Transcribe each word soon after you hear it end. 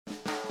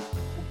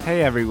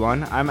Hey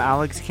everyone, I'm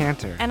Alex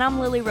Cantor. And I'm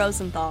Lily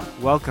Rosenthal.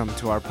 Welcome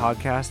to our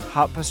podcast,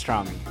 Hot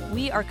Pastrami.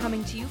 We are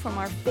coming to you from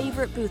our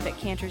favorite booth at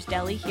Cantor's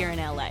Deli here in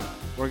LA.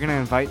 We're going to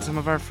invite some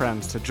of our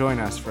friends to join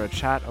us for a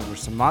chat over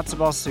some matzo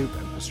ball soup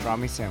and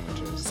pastrami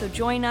sandwiches. So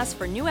join us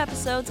for new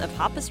episodes of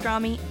Hot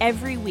Pastrami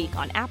every week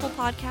on Apple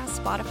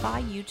Podcasts,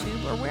 Spotify,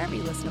 YouTube, or wherever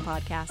you listen to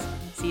podcasts.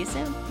 See you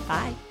soon.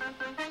 Bye.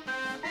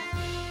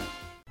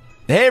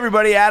 Hey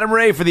everybody, Adam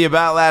Ray for the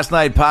About Last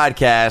Night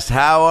podcast.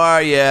 How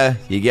are you?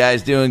 You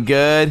guys doing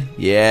good?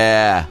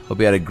 Yeah, hope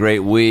you had a great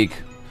week.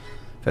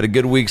 Had a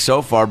good week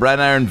so far. Brad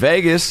and I are in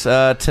Vegas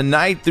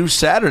tonight through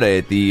Saturday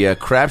at the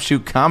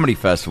Crapshoot Comedy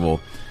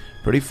Festival.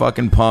 Pretty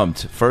fucking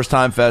pumped. First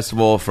time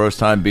festival, first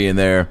time being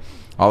there.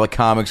 All the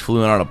comics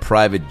flew in on a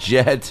private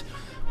jet.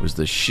 It was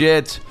the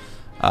shit.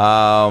 Brad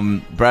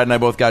and I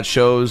both got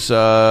shows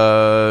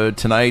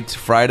tonight,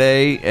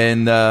 Friday,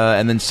 and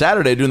then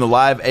Saturday doing the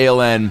live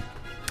ALN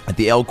at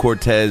the El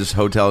Cortez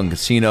Hotel and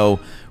Casino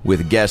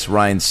with guests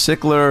Ryan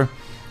Sickler,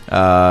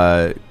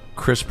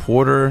 Chris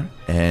Porter,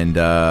 and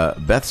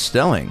Beth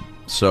Stelling.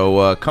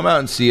 So come out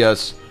and see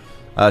us.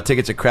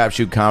 Tickets at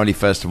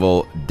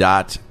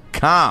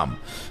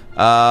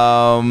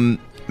crapshootcomedyfestival.com.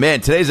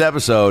 Man, today's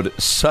episode,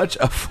 such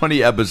a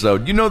funny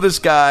episode. You know this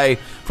guy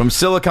from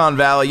Silicon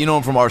Valley. You know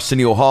him from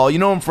Arsenio Hall. You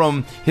know him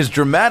from his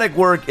dramatic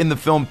work in the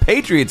film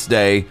Patriots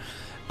Day.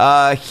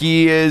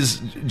 He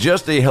is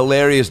just a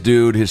hilarious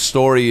dude. His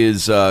story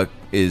is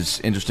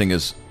interesting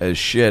as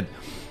shit,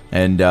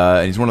 and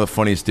he's one of the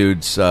funniest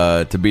dudes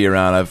to be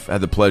around. I've had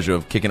the pleasure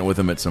of kicking it with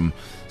him at some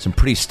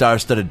pretty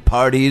star-studded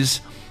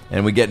parties,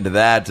 and we get into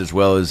that as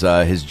well as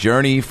his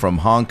journey from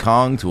Hong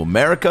Kong to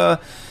America,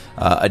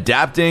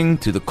 adapting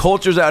to the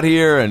cultures out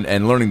here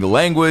and learning the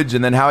language,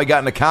 and then how he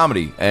got into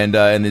comedy and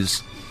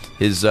his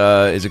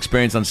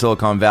experience on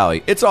Silicon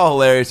Valley. It's all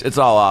hilarious. It's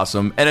all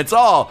awesome. And it's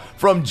all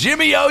from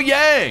Jimmy O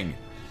Yang.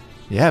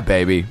 Yeah,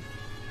 baby.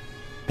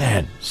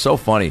 Man, so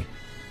funny.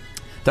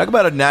 Talk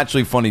about a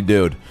naturally funny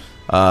dude.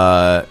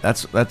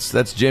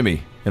 That's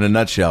Jimmy in a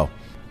nutshell.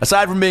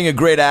 Aside from being a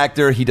great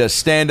actor, he does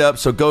stand-up,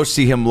 so go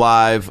see him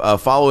live.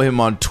 Follow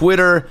him on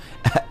Twitter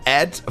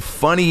at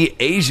Funny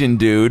Asian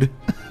Dude.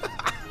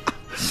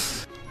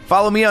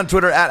 Follow me on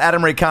Twitter at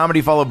Adam Ray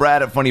Comedy. Follow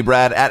Brad at Funny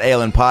Brad, at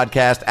ALN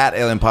Podcast, at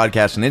ALN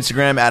Podcast on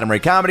Instagram, Adam Ray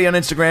Comedy on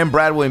Instagram,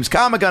 Brad Williams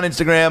Comic on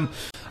Instagram.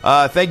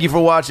 Thank you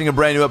for watching a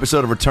brand new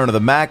episode of Return of the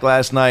Mac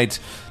last night.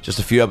 Just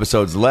a few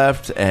episodes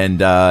left, and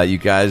you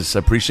guys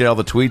appreciate all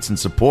the tweets and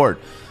support.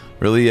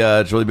 Really,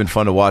 it's really been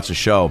fun to watch the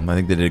show. I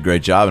think they did a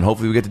great job, and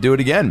hopefully we get to do it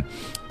again.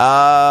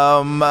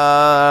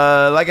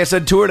 Like I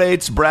said, tour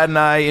dates, Brad and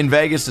I in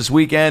Vegas this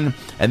weekend,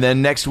 and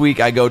then next week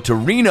I go to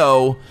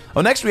Reno.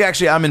 Oh, next week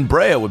actually I'm in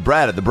Brea with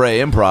Brad at the Brea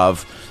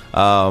Improv,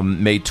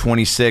 May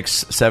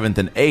 26th, 7th,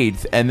 and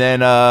 8th, and then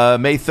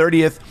May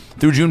 30th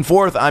through June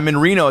 4th I'm in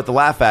Reno at the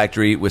Laugh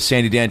Factory with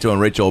Sandy Danto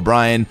and Rachel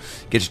O'Brien.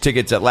 Get your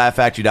tickets at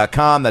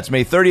laughfactory.com. That's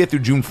May 30th through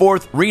June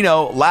 4th,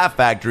 Reno, Laugh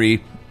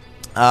Factory.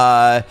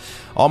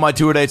 All my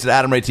tour dates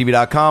at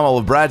AdamRayTV.com. All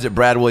of Brad's at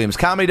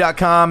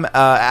BradWilliamsComedy.com.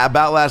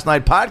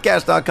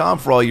 AboutLastNightPodcast.com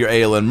for all your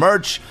ALN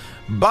merch.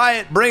 Buy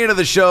it, bring it to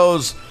the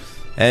shows,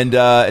 and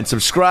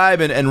subscribe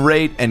and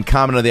rate and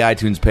comment on the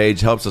iTunes page.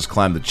 Helps us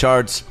climb the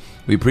charts.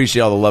 We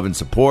appreciate all the love and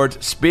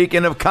support.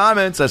 Speaking of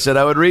comments, I said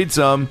I would read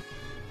some.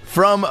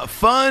 From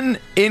Fun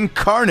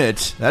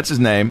Incarnate, that's his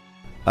name,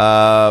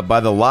 by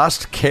The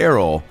Lost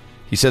Carol.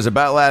 He says,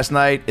 About Last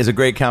Night is a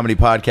great comedy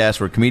podcast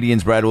where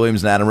comedians Brad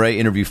Williams and Adam Ray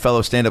interview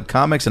fellow stand-up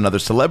comics and other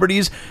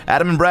celebrities.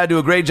 Adam and Brad do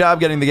a great job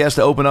getting the guests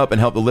to open up and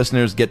help the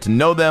listeners get to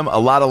know them. A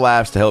lot of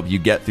laughs to help you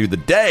get through the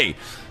day.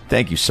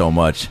 Thank you so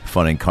much,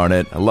 Fun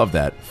Incarnate. I love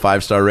that.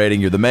 5-star rating.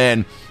 You're the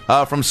man.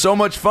 From So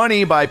Much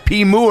Funny by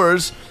P.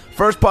 Moores.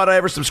 First pod I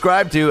ever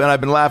subscribed to, and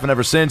I've been laughing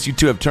ever since. You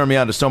two have turned me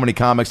on to so many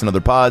comics and other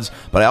pods,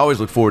 but I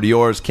always look forward to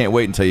yours. Can't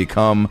wait until you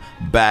come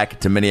back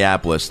to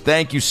Minneapolis.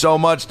 Thank you so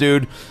much,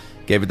 dude.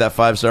 Gave it that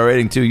 5-star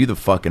rating, too. You the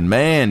fucking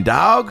man,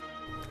 dog.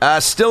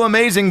 Still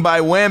Amazing by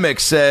Whammick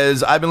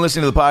says, I've been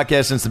listening to the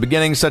podcast since the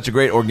beginning. Such a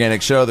great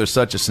organic show. There's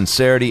such a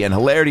sincerity and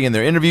hilarity in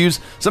their interviews.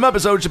 Some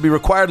episodes should be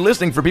required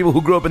listening for people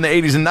who grew up in the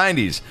 80s and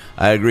 90s.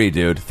 I agree,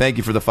 dude. Thank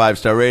you for the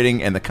 5-star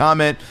rating and the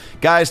comment.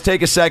 Guys,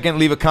 take a second,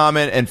 leave a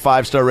comment and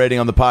 5-star rating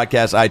on the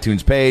podcast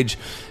iTunes page,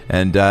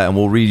 and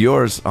we'll read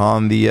yours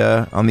on the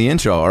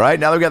intro. All right,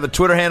 now that we got the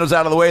Twitter handles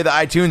out of the way, the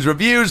iTunes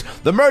reviews,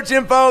 the merch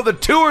info, the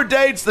tour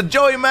dates, the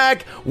Joey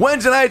Mac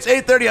Wednesday nights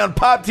 8:30 on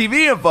Pop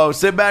TV info.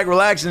 Sit back,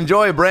 relax, and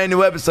enjoy a brand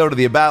new episode of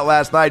the About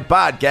Last Night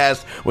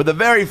podcast with a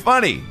very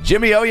funny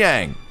Jimmy O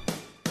Yang.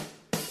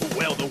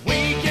 Well, the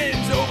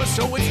weekend's over,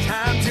 so it's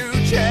time to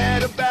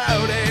chat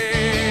about it.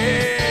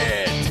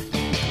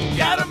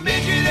 Got a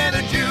midget and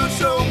a Jew,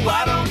 so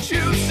why don't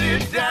you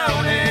sit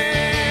down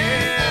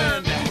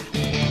and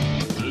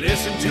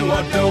listen to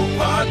our dope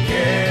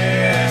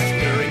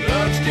podcast during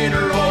lunch,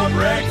 dinner, or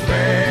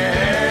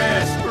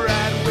breakfast.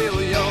 Brad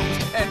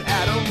Williams and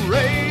Adam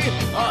Ray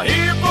are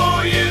here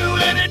for you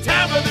any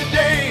time of the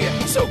day.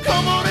 So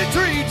come on and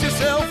treat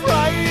yourself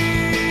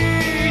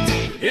right.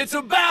 It's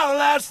About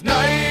Last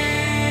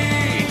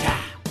Night.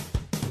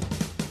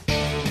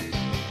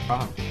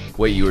 problem.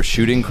 Wait, you were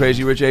shooting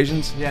Crazy Rich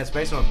Asians? Yeah, it's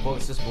based on a book.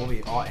 It's this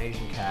movie, all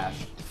Asian cast.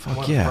 Fuck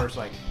One yeah. of the first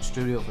like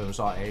studio films,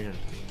 all Asian.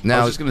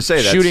 Now, I was just gonna say,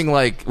 that's- shooting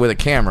like with a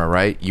camera,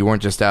 right? You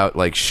weren't just out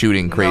like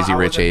shooting Crazy No,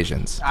 I Rich wasn't-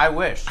 Asians. I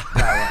wish.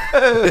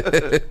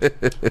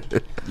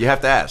 You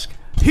have to ask.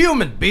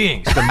 Human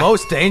beings, the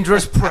most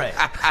dangerous prey.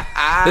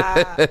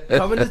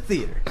 Coming to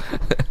theater.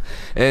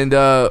 And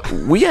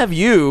we have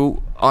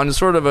you on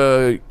sort of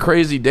a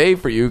crazy day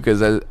for you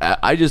because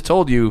I just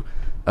told you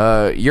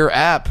your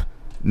app,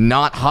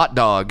 Not Hot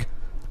Dog,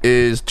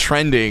 is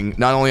trending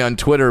not only on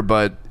Twitter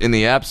but in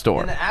the App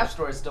Store. In the App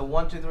Store, it's the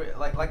 1, 2, 3,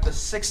 like the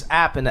 6th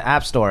app in the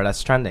App Store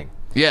that's trending.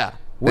 Yeah.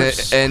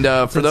 Which- and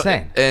for it's the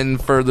insane.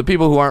 and for the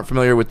people who aren't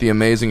familiar with the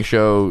amazing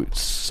show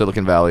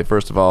Silicon Valley,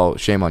 first of all,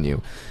 shame on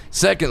you.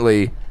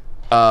 Secondly,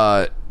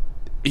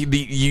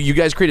 you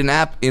guys create an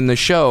app in the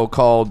show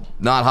called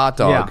Not Hot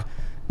Dog, Yeah.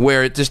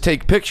 where it just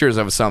takes pictures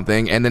of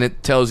something and then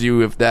it tells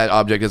you if that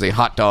object is a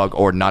hot dog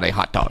or not a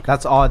hot dog.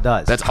 That's all it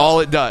does. That's all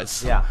it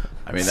does. yeah.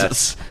 I mean,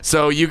 that's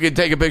So you can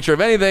take a picture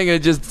of anything and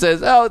it just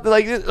says, oh,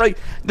 like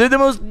they're the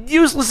most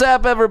useless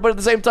app ever, but at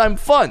the same time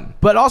fun.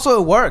 But also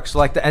it works.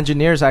 Like the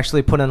engineers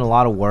actually put in a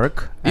lot of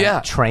work. And Yeah.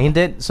 trained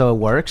it, so it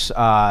works.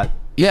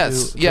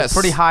 Yes, to yes. a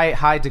pretty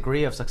high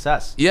degree of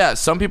success. Yeah,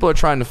 some people are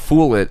trying to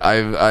fool it.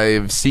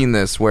 I've seen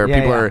this where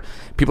Yeah, yeah.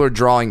 people are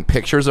drawing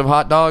pictures of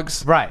hot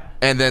dogs, Right.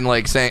 And then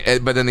like saying,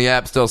 but then the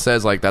app still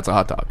says like that's a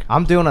hot dog.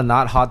 I'm doing a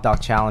not hot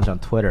dog challenge on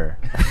Twitter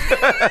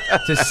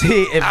to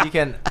see if you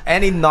can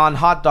any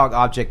non-hot dog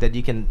object that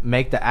you can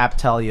make the app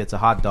tell you it's a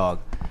hot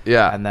dog.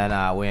 Yeah. And then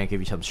we're gonna give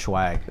you some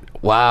swag.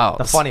 Wow,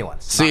 The funny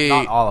ones, See,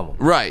 not all of them.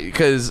 right?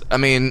 Because I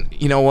mean,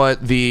 you know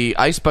what? The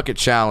ice bucket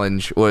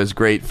challenge was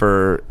great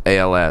for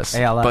ALS,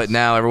 but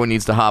now everyone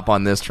needs to hop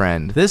on this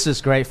trend. This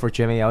is great for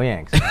Jimmy O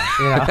Yang.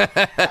 You know?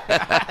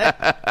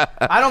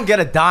 I don't get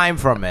a dime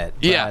from it.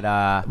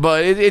 Yeah, But,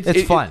 but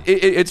it's fun.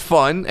 It's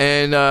fun,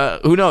 and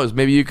who knows?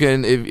 Maybe you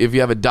can, if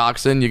you have a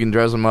dachshund, you can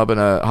dress them up in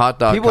a hot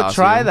dog. people costume.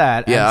 try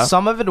that, Yeah, and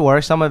some of it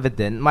works, some of it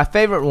didn't. My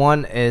favorite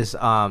one is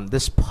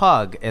this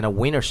pug in a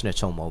Wiener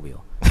Schnitzel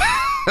mobile.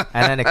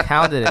 And then it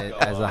counted it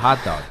as a hot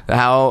dog.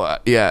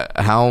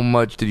 How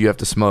much did you have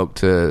to smoke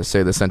to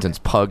say the sentence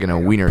 "pug in a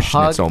Wiener Pug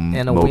Schnitzel and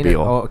a mobile"? Wiener.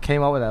 Oh, it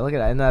came up with that. Look at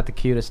that. Isn't that the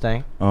cutest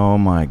thing? oh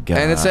my god.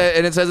 And it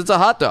says it's a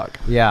hot dog.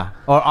 Yeah.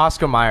 Or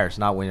Oscar Myers,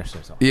 not Wiener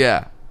Schnitzel.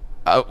 Yeah.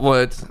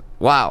 What?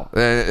 Wow.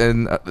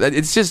 And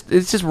it's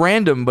just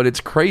random, but it's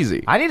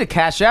crazy. I need to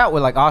cash out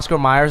with like Oscar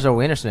Myers or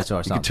Wiener Schnitzel or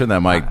You can something. turn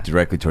that mic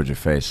directly towards your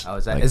face. Oh,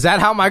 is that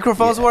how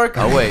microphones work?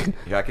 Oh wait,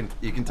 yeah,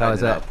 you can Oh, tighten is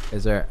it that? up.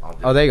 Is there?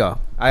 Oh, there you go.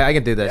 I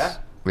can do this. Yeah?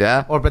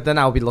 Yeah. But then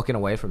I'll be looking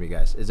away from you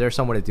guys. Is there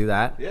some way to do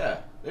that? Yeah,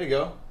 there you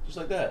go, just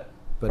like that.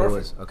 But Perfect. it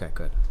was okay.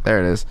 Good.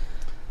 There it is.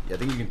 Yeah, I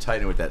think you can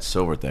tighten it with that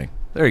silver thing.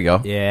 There you go.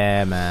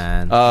 Yeah,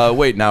 man.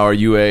 Wait, now are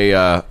you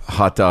a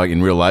hot dog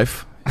in real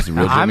life? Is the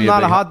real I'm Jimmy not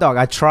big a hot dog.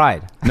 I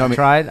tried. No, I mean, I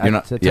tried. you're I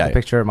not- took yeah. a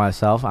picture of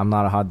myself. I'm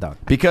not a hot dog.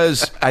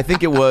 Because I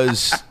think it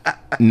was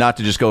not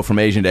to just go from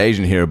Asian to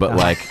Asian here, but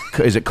like,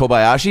 is it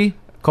Kobayashi?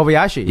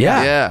 Kobayashi.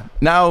 Yeah.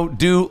 Now,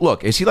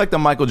 look, is he like the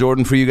Michael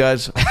Jordan for you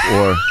guys,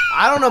 or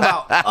I don't know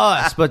about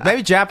us, but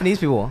maybe Japanese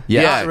people.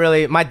 Yeah. Not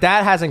really. My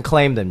dad hasn't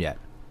claimed them yet.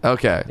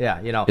 Okay.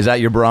 Yeah, you know. is that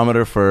your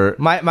barometer for?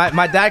 My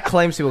dad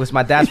claims people because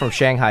my dad's from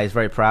Shanghai. He's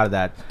very proud of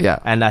that. Yeah.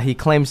 And he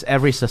claims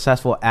every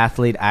successful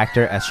athlete,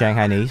 actor as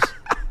Shanghainese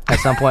at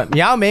some point.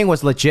 Yao Ming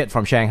was legit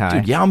from Shanghai.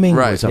 Dude, Yao Ming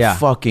Right. was a Yeah.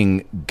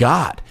 fucking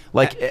god.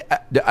 Like,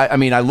 I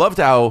mean, I loved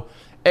how,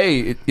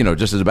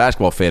 just as a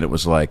basketball fan, it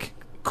was like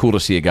cool to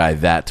see a guy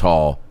that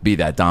tall be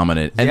that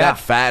dominant and Yeah. that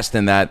fast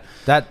and that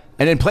That-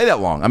 and didn't play that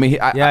long. I mean,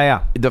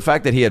 Yeah. the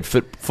fact that he had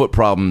foot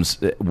problems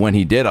when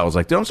he did, I was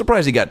like, dude, I'm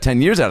surprised he got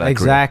 10 years out of that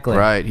career. Exactly.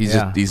 Right. He's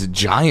Yeah. he's a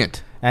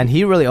giant. And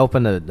he really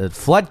opened the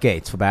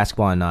floodgates for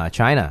basketball in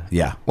China.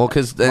 Yeah. Well,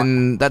 because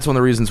then that's one of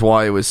the reasons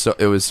why it was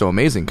so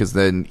amazing. Because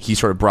then he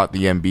sort of brought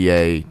the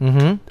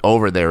NBA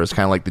over there. It was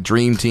kind of like the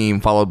dream team,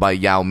 followed by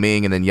Yao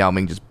Ming, and then Yao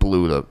Ming just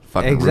blew the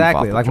fucking roof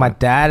Exactly. off Like the my joint.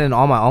 dad and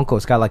all my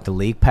uncles got like the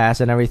league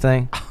pass and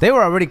everything. They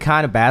were already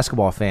kind of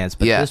basketball fans,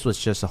 but Yeah. this was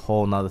just a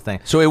whole nother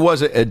thing. So it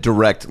was a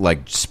direct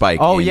like spike.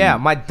 Oh in- yeah,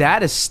 my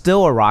dad is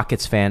still a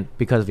Rockets fan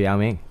because of Yao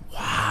Ming.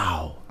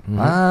 Wow.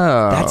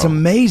 Oh. That's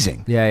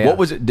amazing. Yeah. What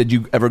was it? Did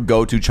you ever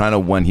go to China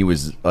when he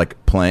was like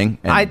playing?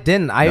 And- I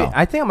didn't. No.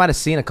 I think I might have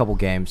seen a couple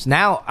games.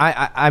 Now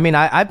I mean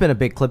I've been a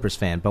big Clippers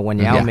fan, but when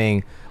Yao Yeah.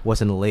 Ming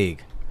was in the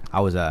league, I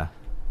was a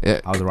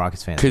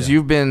Rockets fan. Because too.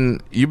 you've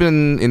been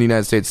in the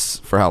United States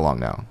for how long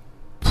now?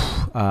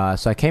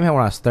 So I came here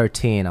when I was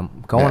 13. I'm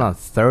going Yeah. on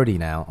 30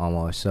 now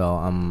almost. So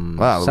I'm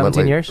Wow,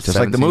 17 like- years. just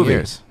like the 17 movie,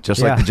 years.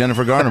 just Yeah. like the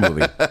Jennifer Garner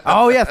movie.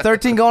 Oh yeah,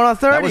 13 going on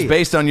 30. That was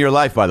based on your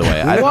life, by the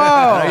way. I know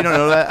Whoa. you don't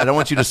know that. I don't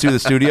want you to sue the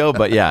studio,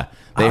 but yeah,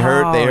 they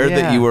heard that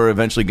yeah. you were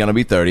eventually going to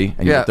be 30,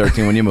 and you Yeah. were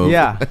 13 when you moved.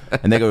 Yeah.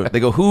 and they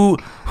go,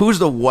 who's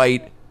the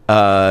white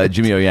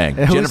Jimmy O Yang?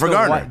 Who's Jennifer the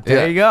Garner. white- There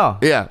Yeah. you go.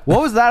 Yeah.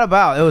 What was that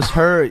about? It was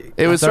her.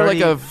 It was sort of like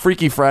 30 a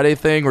Freaky Friday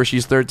thing where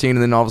she's 13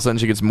 and then all of a sudden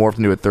she gets morphed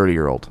into a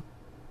 30-year-old.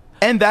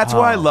 And that's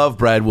why I love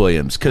Brad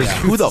Williams, because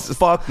who the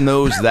fuck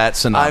knows that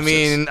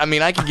synopsis? I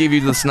mean, I can give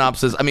you the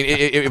synopsis. I mean,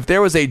 if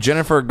there was a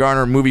Jennifer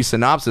Garner movie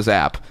synopsis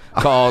app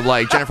called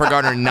like Jennifer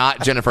Garner,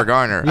 not Jennifer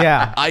Garner,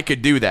 Yeah. I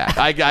could do that.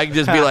 I could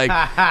just be like,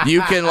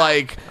 you can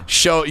like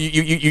show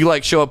you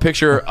like show a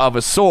picture of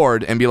a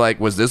sword and be like,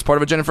 was this part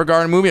of a Jennifer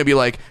Garner movie? I'd be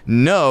like,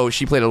 no,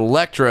 she played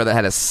Electra that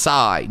had a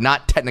sai,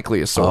 not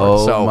technically a sword.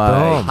 Oh so,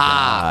 my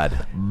ha,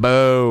 God.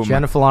 boom.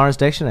 Jennifer Lawrence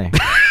Dictionary.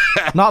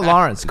 Not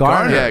Lawrence,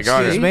 Garner. Yeah,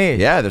 Garner. Excuse me.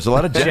 Yeah, there's a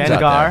lot of Jens Jen out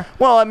Gar. there.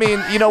 Well, I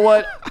mean, you know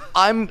what?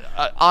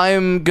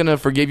 I'm gonna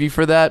forgive you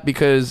for that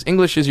because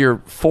English is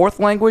your fourth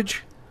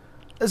language.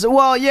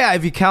 Well, yeah,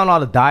 if you count all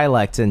the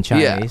dialects in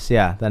Chinese,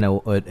 then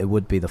it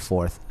would be the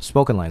fourth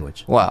spoken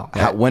language. Wow.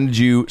 When did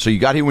you? So you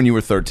got here when you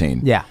were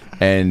 13. Yeah.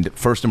 And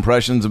first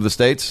impressions of the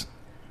States?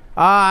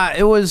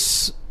 It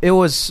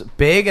was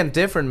big and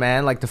different,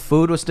 man. Like the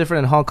food was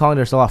different in Hong Kong.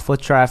 There's a lot of foot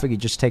traffic. You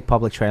just take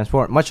public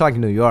transport, much like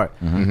New York.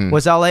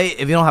 With LA, if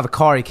you don't have a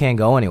car, you can't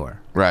go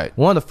anywhere. Right.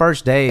 One of the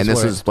first days, And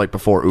this is like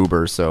before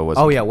Uber, so it was.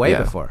 oh yeah, way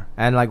before.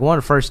 And like one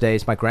of the first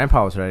days, my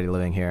grandpa was already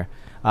living here.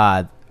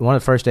 One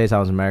of the first days I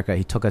was in America,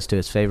 he took us to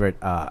his favorite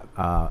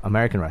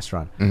American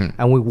restaurant,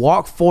 and we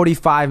walked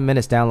 45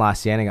 minutes down La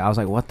Cienega. I was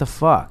like, "What the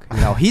fuck?" You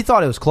know, he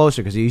thought it was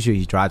closer because usually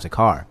he drives a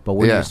car, but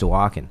we're used to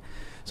walking.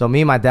 So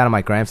me, my dad, and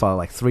my grandfather,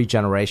 like 3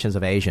 generations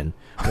of Asian,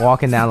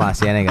 walking down La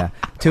Cienega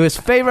to his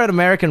favorite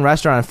American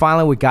restaurant. And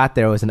finally, we got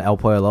there. It was an El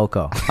Pollo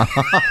Loco.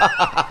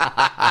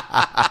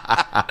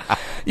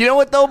 You know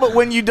what though? But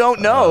when you don't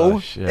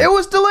know, It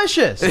was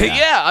delicious.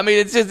 yeah, I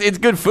mean, it's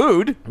good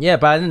food. Yeah,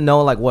 but I didn't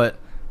know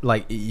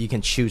like you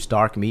can choose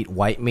dark meat,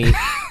 white meat,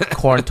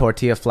 corn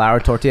tortilla, flour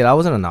tortilla. That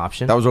wasn't an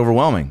option. That was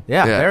overwhelming.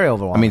 yeah, Yeah. very I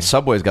overwhelming. mean,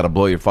 Subway's got to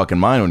blow your fucking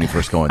mind when you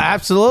first go in there.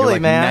 Absolutely, You're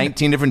like man.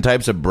 19 different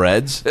types of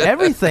breads,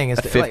 Everything is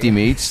 50 like,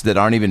 meats that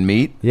aren't even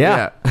meat.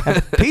 Yeah.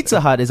 And Pizza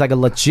Hut is like a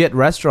legit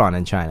restaurant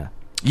in China.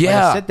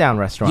 Yeah. Like a sit-down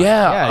restaurant.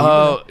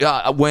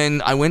 Yeah.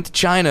 When I went to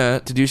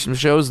China to do some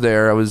shows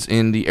there, I was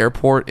in the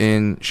airport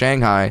in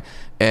Shanghai,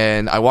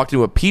 and I walked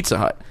into a Pizza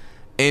Hut,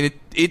 and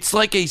it's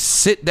like a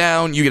sit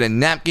down. You get a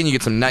napkin, you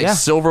get some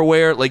nice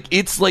silverware. Like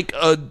it's like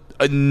a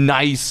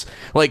nice,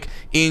 like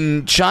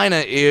in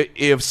China,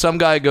 if some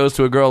guy goes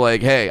to a girl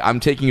like, "Hey, I'm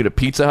taking you to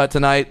Pizza Hut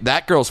tonight,"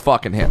 that girl's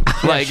fucking him.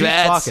 Like she's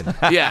that's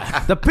fucking.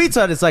 yeah. The Pizza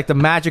Hut is like the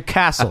magic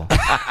castle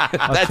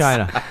of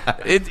China.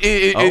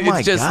 Oh my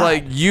It's just God.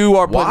 like you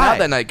are putting Why? out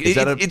that night. Is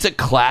that It's a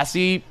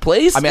classy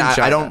place. I mean, in I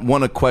China. don't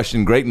want to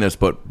question greatness,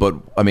 but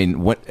I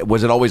mean,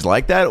 was it always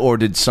like that, or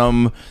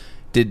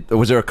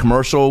was there a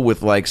commercial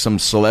with like some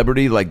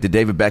celebrity, like did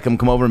David Beckham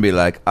come over and be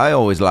like, "I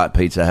always liked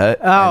Pizza Hut,"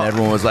 and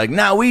everyone was like,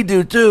 "Nah, we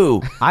do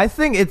too." I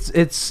think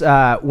it's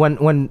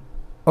when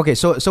okay,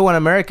 so when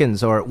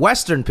Americans or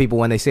Western people,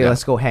 when they say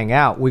let's go hang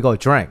out, we go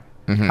drink.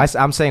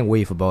 I'm saying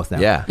we for both now.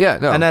 Yeah. Yeah,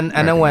 no. and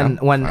then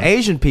when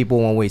Asian people,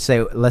 when we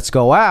say let's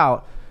go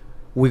out,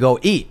 we go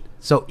eat.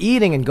 So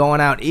eating and going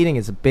out eating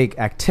is a big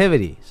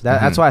activity. So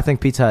that's why I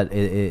think Pizza Hut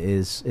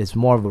is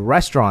more of a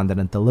restaurant than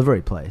a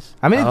delivery place.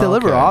 I mean, they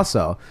deliver okay.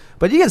 also,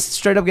 but you can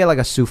straight up get like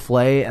a souffle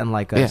and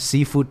like a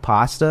seafood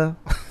pasta.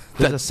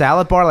 There's a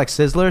salad bar like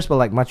Sizzlers, but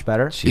like much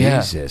better.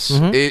 Jesus.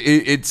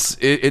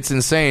 It's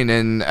insane,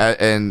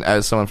 and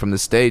as someone from the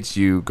States,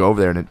 you go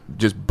over there and it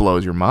just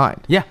blows your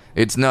mind. Yeah.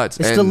 It's nuts.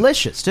 It's And-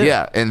 delicious too.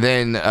 Yeah, and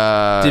then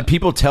Did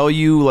people tell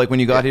you, like, when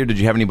you got here? Did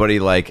you have anybody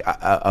like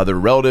other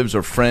relatives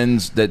or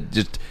friends that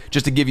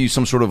just to give you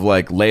some sort of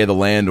like lay of the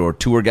land or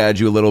tour guide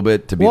you a little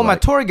bit to be? Well, my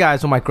like, tour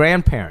guides were my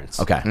grandparents.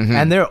 Okay.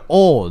 And they're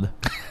old,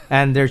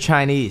 and they're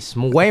Chinese,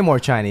 way more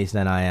Chinese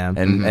than I am.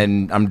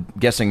 and I'm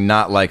guessing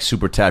not like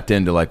super tapped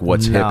into like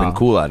what's hip No. and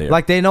cool out here.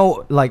 Like they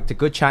know like the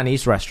good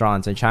Chinese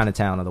restaurants in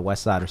Chinatown or the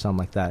West Side or something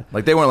like that.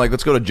 Like they weren't like,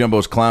 let's go to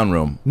Jumbo's Clown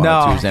Room on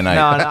No, a Tuesday night.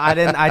 no,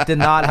 I did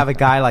not have a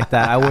guy like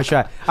that.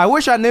 I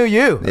wish I knew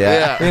you.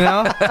 Yeah. You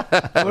know,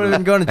 I would have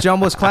been going to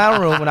Jumbo's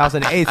Clown Room when I was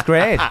in 8th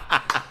grade.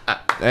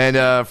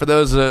 And for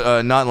those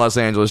not in Los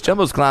Angeles,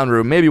 Jumbo's Clown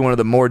Room may be one of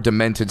the more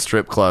demented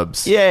strip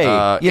clubs. Yay.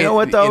 You know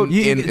what, though?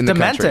 In the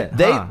country.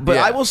 Demented. But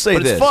Yeah. I will say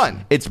But it's this: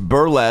 fun. It's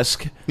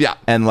burlesque. Yeah.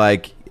 and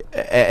like,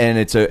 and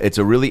it's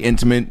a really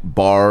intimate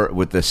bar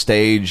with the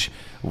stage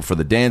for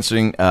the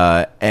dancing.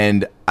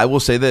 And I will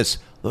say this: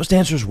 those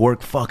dancers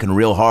work fucking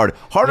real hard,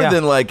 harder Yeah.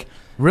 than like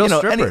Real any-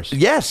 strippers.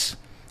 yes.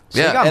 So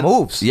you got And-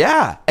 moves.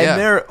 Yeah, and Yeah.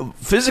 they're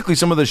physically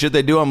some of the shit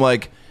they do. I'm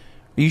like,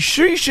 are you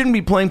sure you shouldn't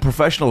be playing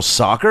professional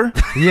soccer?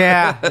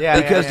 Yeah,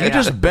 yeah. Because yeah, you yeah.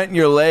 just bent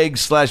your leg /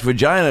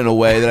 vagina in a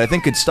way that I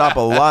think could stop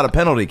a lot of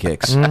penalty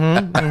kicks.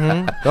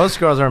 Those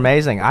girls are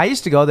amazing. I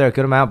used to go there a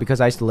good amount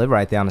because I used to live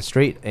right down the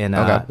street in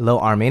Okay.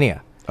 Little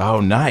Armenia. Oh,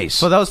 nice.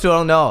 For those who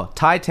don't know,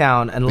 Thai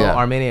Town and Little Yeah.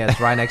 Armenia is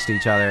right next to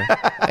each other.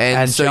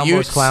 And so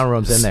Jumbo's Clown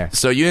Room's in there.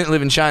 So you didn't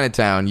live in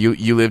Chinatown.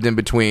 You lived in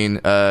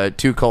between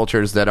two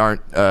cultures that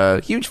aren't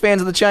huge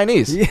fans of the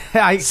Chinese. Yeah,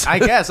 I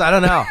guess. I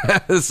don't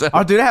know. So-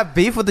 Oh, do they have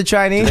beef with the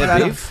Chinese? I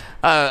don't- beef?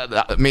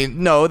 I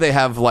mean, no, they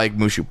have like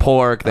mushu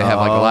pork. They have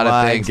like a lot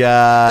of things.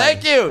 God.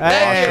 Thank you. Hey.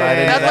 Thank you. Right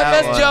into That's my that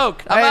best one.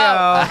 joke. I'm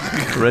out.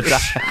 Heyo.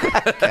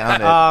 Rich.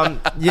 Count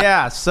it.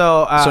 Yeah,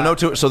 so so no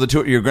tour, so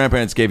your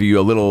grandparents gave you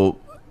a little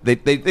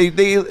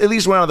they at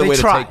least went out of their way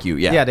tried. to take you.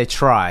 Yeah, they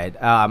tried.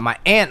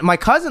 My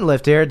cousin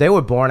lived here. They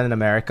were born in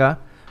America,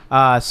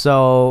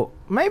 so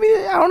maybe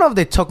I don't know if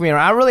they took me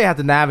around. I really had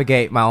to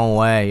navigate my own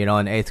way, in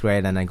 8th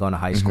grade and then going to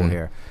high school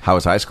here. How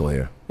was high school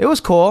here? It was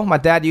cool. My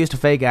dad used a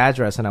fake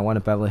address, and I went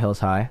to Beverly Hills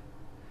High.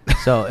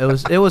 So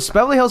it was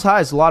Beverly Hills High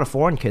is a lot of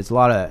foreign kids, a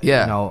lot of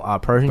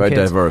Persian Very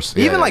kids, diverse.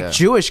 even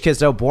Jewish kids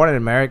that were born in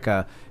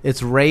America.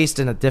 It's raised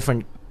in a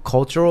different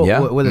cultural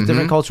with a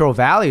different cultural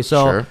value.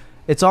 So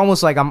it's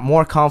almost like I'm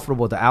more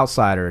comfortable with the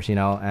outsiders,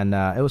 and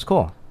it was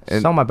cool.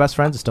 Some of my best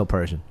friends are still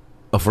Persian.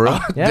 Oh, for real?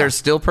 Yeah. They're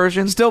still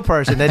Persian? Still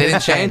Persian. They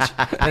didn't change.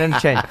 They didn't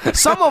change.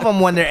 Some of them,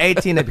 when they're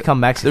 18, they become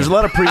Mexican. There's a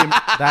lot of pre.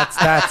 That's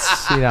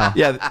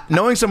Yeah,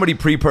 knowing somebody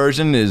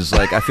pre-Persian is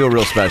like I feel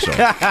real special.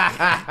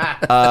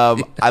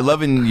 I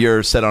love in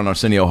your set on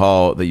Arsenio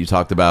Hall that you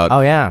talked about.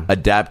 Oh, yeah.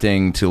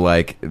 Adapting to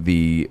like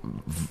the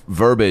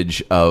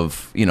verbiage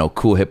of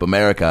cool hip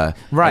America,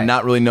 right? And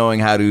not really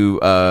knowing how to.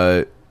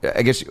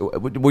 I guess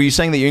were you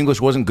saying that your English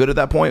wasn't good at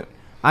that point?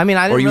 I mean,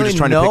 I didn't or you were really just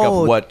trying to pick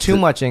know up too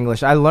much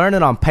English. I learned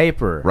it on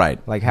paper, right?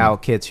 Like how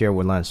kids here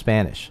would learn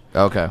Spanish.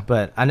 Okay,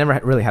 but I never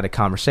really had a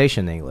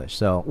conversation in English.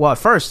 So, at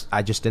first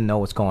I just didn't know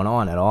what's going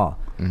on at all.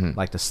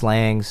 Like the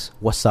slangs,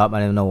 "What's up?" I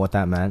didn't know what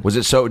that meant. Was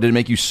it so? Did it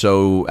make you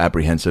so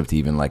apprehensive to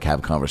even like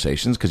have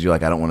conversations because you're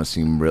like, I don't want to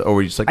seem real, or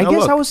were you just like, I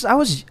guess look.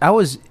 I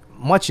was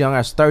much younger. I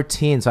was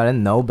 13, so I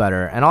didn't know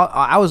better, and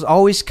I was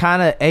always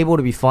kind of able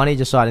to be funny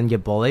just so I didn't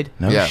get bullied.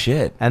 No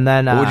shit. And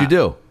then what would you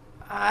do?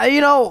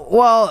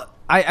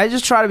 I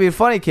just try to be a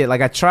funny kid.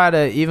 Like I try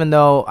to, even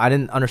though I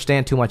didn't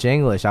understand too much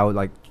English, I would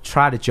like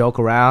try to joke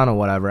around or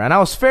whatever. And I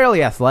was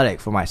fairly athletic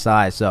for my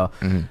size, so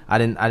I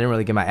didn't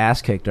really get my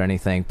ass kicked or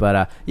anything.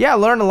 But I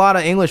learned a lot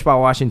of English by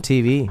watching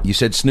TV. You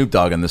said Snoop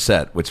Dogg on the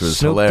set, which was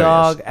Snoop hilarious.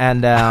 Dogg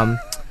and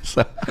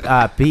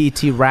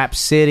BET Rap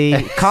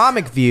City,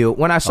 Comic View.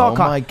 When I saw,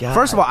 my God.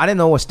 First of all, I didn't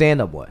know what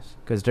stand up was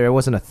because there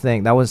wasn't a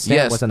thing.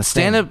 Wasn't a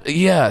stand up.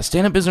 Yeah,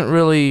 stand up isn't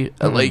really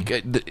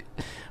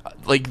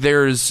like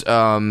there's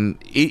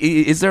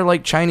is there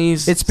like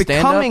Chinese it's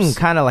becoming stand-ups?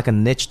 kind of like a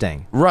niche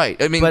thing,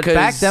 right? I mean, but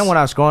back then when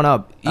I was growing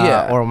up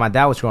Yeah. or when my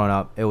dad was growing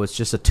up, it was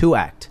just a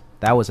 2-act.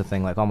 That was a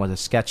thing, like almost a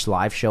sketch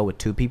live show with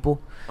 2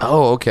 people.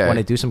 Oh, okay. When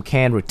they do some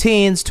canned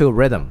routines to a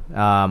rhythm,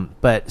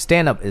 but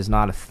stand up is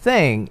not a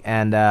thing.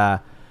 And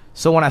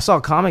so when I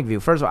saw Comic View,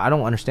 first of all, I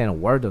don't understand a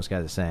word those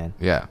guys are saying,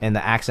 and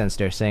the accents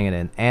they're saying it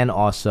in, and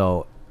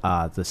also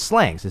the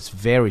slangs. It's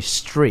very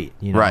street,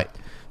 right?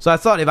 So I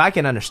thought if I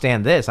can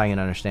understand this, I can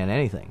understand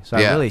anything. So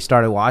I really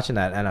started watching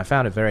that, and I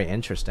found it very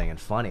interesting and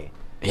funny.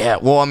 Yeah,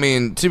 well, I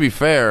mean, to be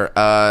fair,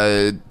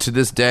 to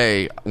this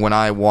day, when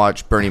I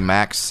watch Bernie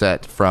Mac's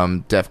set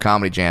from Def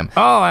Comedy Jam,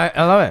 I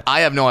love it.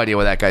 I have no idea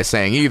what that guy's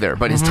saying either,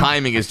 but his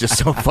timing is just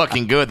so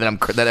fucking good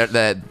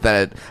that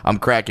that I'm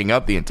cracking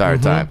up the entire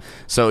time.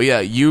 So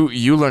yeah,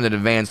 you learned an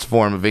advanced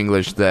form of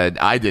English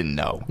that I didn't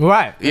know.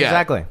 Right, Yeah.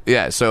 exactly.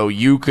 Yeah, so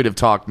you could have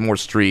talked more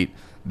street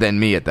than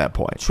me at that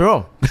point.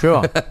 True.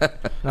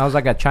 I was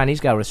like a Chinese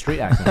guy with a street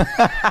accent.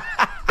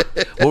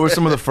 What were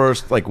some of the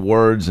first like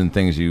words and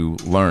things you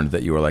learned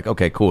that you were like,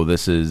 okay, cool,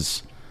 this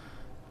is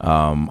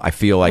I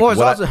feel like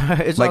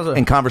it's also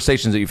in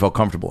conversations that you felt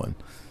comfortable in.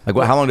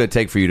 Like how long did it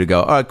take for you to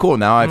go, all right, cool,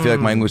 now I feel like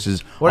my English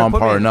is on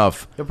par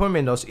enough? They put me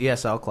in those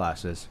ESL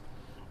classes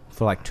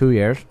for like 2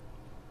 years.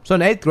 So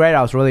in 8th grade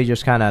I was really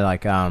just kind of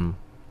like sorry,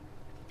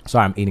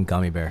 I'm eating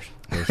gummy bears.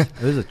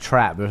 There's a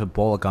trap. There's a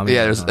bowl of gummy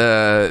bears.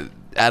 There's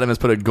Adam has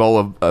put a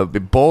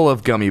bowl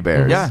of gummy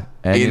bears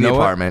in the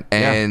apartment,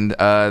 and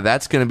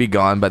that's going to be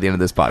gone by the end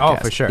of this podcast.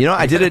 Oh, for sure.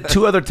 I did it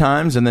 2 other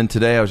times, and then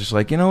today I was just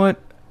like, you know what?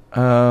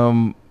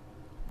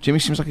 Jimmy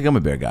seems like a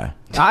gummy bear guy.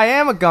 I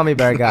am a gummy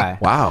bear guy.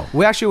 Wow.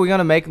 We're going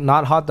to make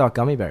not hot dog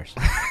gummy bears.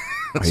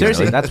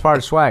 Seriously, that's part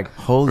of swag.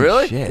 Holy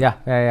Really? shit.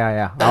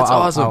 Yeah. That's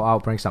awesome. I'll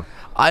bring some.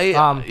 I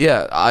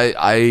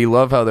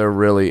love how they're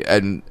really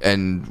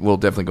and we'll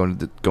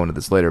definitely go into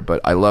this later, but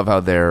I love how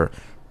they're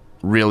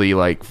really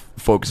like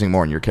focusing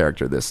more on your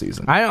character this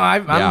season.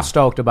 I'm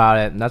stoked about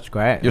it, and that's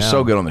great. You're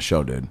so good on the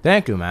show, dude.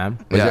 Thank you, man.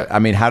 I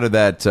mean, how did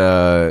that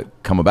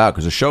come about?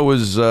 Because the show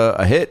was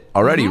a hit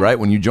already, right,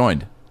 when you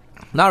joined?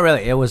 Not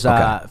really. It was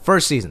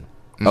first season.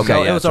 Okay,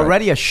 So yeah, it was that's right.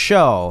 already a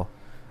show.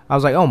 I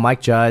was like, oh,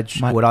 Mike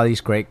Judge with all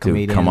these great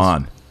comedians. Dude, come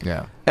on.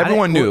 Yeah.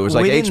 Everyone knew. It was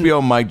like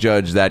HBO, Mike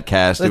Judge, that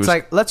cast. It's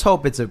like, let's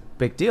hope it's a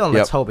big deal, and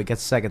let's hope it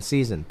gets a second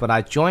season. But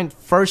I joined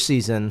first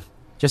season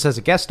just as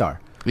a guest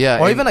star.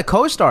 Yeah. Or even a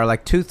co-star,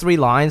 like 2-3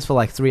 lines for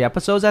like 3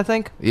 episodes, I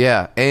think.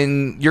 Yeah,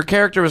 and your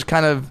character was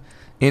kind of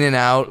in and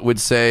out, would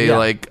say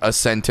like a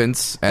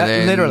sentence, and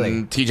then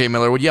literally. TJ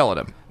Miller would yell at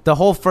him. The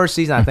whole first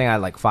season, I think I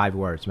had like 5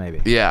 words,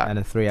 maybe. Yeah. And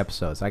in 3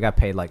 episodes. I got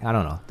paid like, I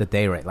don't know, the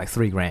day rate, like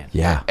 $3,000.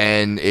 Yeah.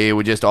 And it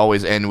would just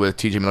always end with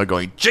TJ Miller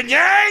going,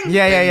 "Jin-yang!"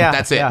 Yeah.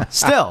 That's it. Yeah.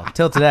 Still,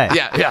 till today.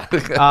 Yeah.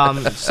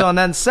 So and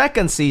then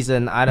second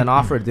season, I had an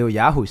offer to do a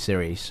Yahoo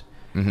series.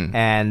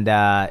 And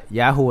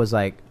Yahoo was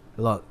like,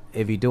 look,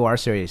 if you do our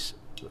series,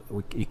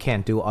 you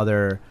can't do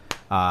other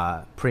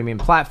premium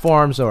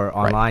platforms or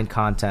online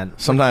content.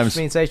 Sometimes which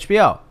means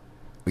HBO.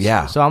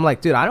 Yeah. So I'm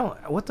like, dude,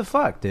 what the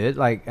fuck, dude?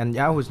 Like, and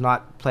Yahoo's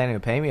not planning to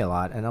pay me a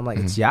lot. And I'm like,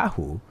 it's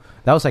Yahoo.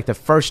 That was like the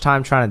first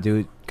time trying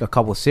to do a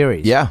couple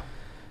series. Yeah.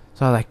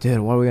 So I was like, dude,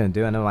 what are we going to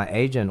do? And then my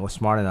agent was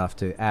smart enough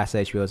to ask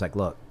HBO, was like,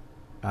 look,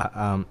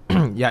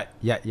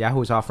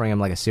 Yahoo's offering him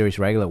like a series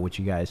regular. Would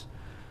you guys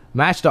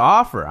match the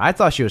offer? I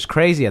thought she was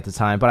crazy at the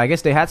time, but I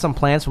guess they had some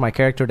plans for my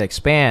character to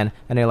expand,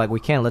 and they're like, we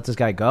can't let this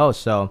guy go.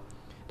 So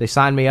they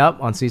signed me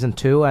up on season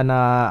 2, and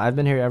I've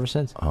been here ever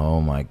since.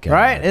 Oh my god!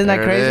 Right? Isn't that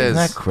There it crazy? is. Isn't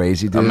that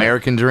crazy, dude?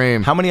 American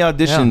Dream. How many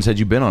auditions had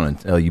you been on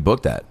until you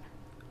booked that?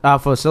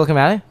 For Silicon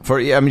Valley?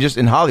 Just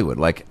in Hollywood,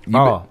 like.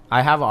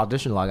 I have an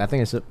audition log. I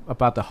think it's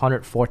about the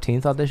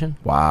 114th audition.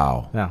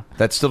 Wow. Yeah.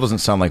 That still doesn't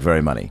sound like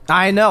very money.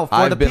 I know. For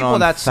I've the been people on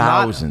that's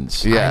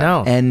thousands. not, Yeah. I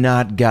know. And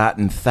not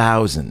gotten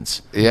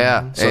thousands.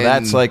 Yeah. So And-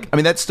 that's like, I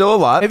mean, that's still a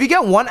lot. If you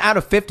get 1 out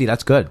of 50,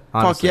 that's good.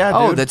 Honestly. yeah,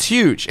 Oh, dude. that's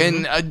huge.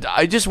 And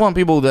I just want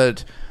people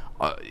that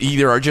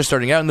either are just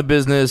starting out in the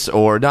business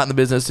or not in the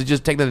business to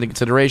just take that into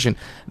consideration.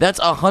 That's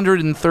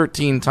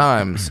 113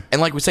 times. And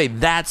like we say,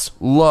 that's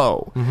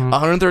low.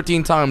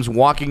 113 times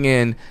walking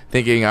in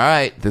thinking, all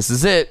right, this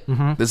is it.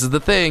 This is the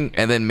thing.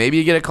 And then maybe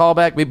you get a call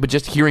back, but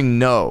just hearing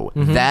no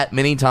that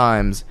many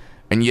times,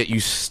 and yet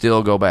you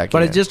still go back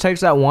But in. it just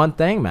takes that one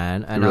thing,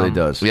 man. It And, really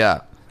does.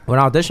 Yeah. When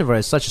I auditioned for it,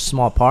 it's such a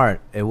small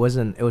part. It was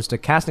the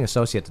casting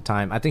associate at the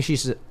time. I think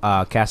she's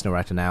casting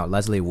director now,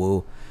 Leslie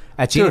Wu.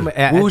 Dude,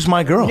 Wu's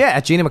my girl. Yeah,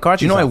 at Gina McCarthy's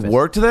Do you know office. I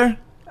worked there?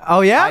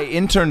 Oh, yeah? I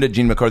interned at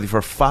Gene McCarthy for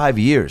 5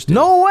 years, dude.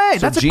 No way. So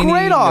That's a Jeannie,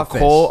 great office.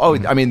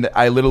 Nicole, I mean,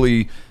 I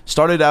literally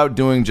started out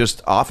doing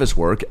just office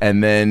work,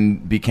 and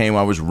then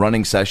I was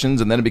running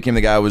sessions, and then it became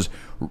the guy I was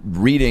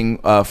reading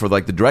for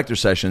like the director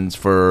sessions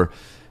for,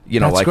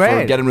 That's like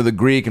great. for Get Him to the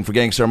Greek and for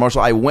Getting Sarah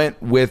Marshall. I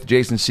went with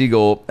Jason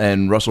Segel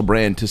and Russell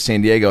Brand to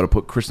San Diego to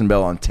put Kristen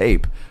Bell on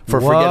tape for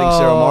Forgetting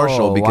Sarah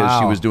Marshall because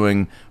she wow. was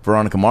doing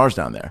Veronica Mars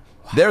down there.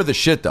 They're the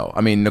shit, though. I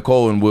mean,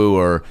 Nicole and Wu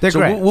are... They're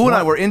great. Wu and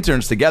I were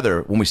interns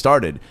together when we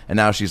started, and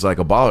now she's like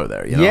a baller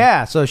there, you know?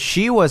 Yeah, so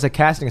she was a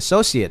casting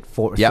associate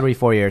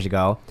 3-4 years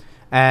ago.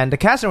 And the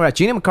casting director,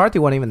 Gina McCarthy,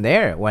 wasn't even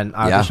there when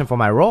I auditioned for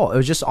my role. It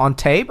was just on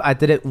tape. I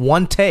did it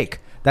one take.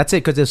 That's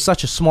it, because it's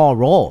such a small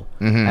role.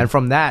 And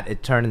from that,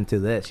 it turned into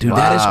this. Dude, Wow.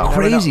 that You is never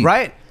crazy. know,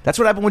 right? That's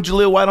what happened with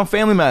Jaleel White on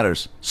Family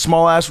Matters.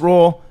 Small-ass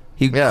role.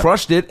 He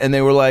crushed it, and they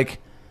were like...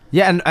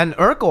 Yeah, and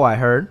Urkel, I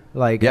heard,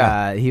 like,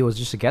 Yeah. he was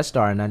just a guest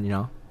star, and then,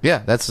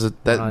 Yeah, that's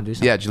wanna do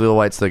something? yeah. Jaleel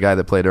White's the guy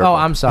that played her. Oh,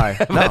 I'm sorry.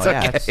 No, That's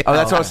yeah, okay. Oh,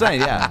 that's what I was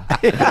saying, yeah.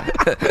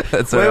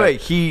 That's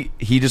Wait,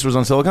 he just was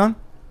on Silicon?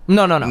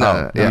 No.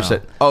 No, You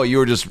said, you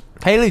were just...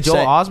 Haley Joel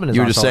say- Osment is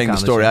You were on just saying the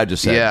Silicon story this I year.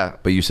 just said. Yeah.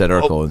 But you said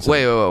Urkel. instead.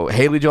 Wait.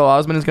 Haley Joel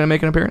Osment is going to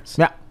make an appearance.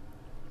 Yeah.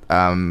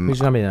 Um, He's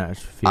going to be in the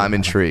next few. I'm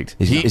intrigued.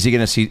 Is he going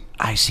to see...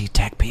 I see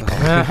tech people.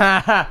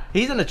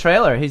 He's in the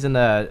trailer. He's in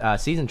the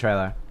season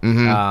trailer.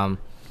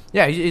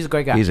 Yeah, he's a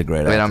great guy. He's a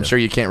great I mean, actor. I'm sure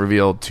you can't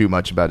reveal too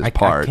much about his I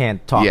part.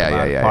 can't talk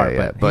about his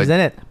part, but he's in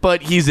it.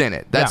 But he's in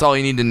it. That's Yeah. all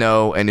you need to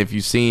know. And if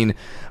you've seen,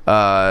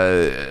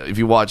 if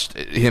you watched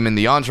him in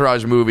the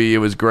Entourage movie, it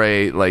was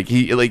great.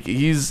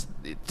 He's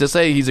to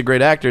say he's a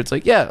great actor. It's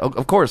like, yeah,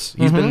 of course,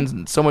 he's been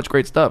in so much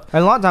great stuff.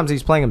 And a lot of times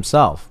he's playing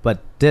himself, but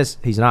this,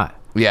 he's not.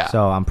 Yeah.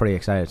 So I'm pretty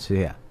excited to see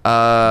it.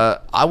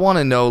 I want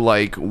to know,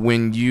 like,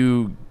 when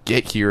you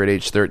get here at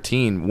age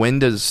 13, when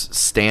does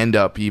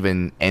stand-up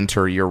even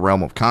enter your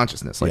realm of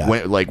consciousness? Like,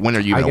 Yeah. when are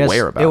you I even guess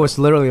aware about it? Was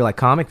literally like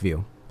Comic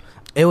View.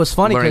 It was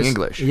funny. Learning 'cause-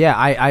 English. Yeah,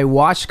 I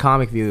watched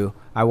Comic View.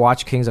 I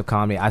watched Kings of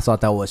Comedy. I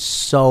thought that was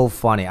so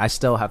funny. I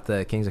still have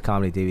the Kings of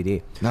Comedy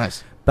DVD.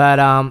 Nice. But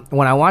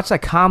when I watched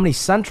like Comedy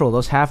Central,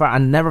 those half hour, I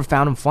never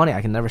found them funny.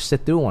 I can never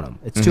sit through one of them.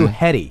 It's too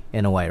heady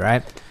in a way,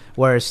 right?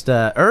 Whereas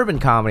the urban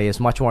comedy is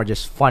much more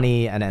just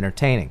funny and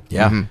entertaining.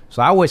 Yeah.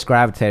 So I always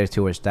gravitated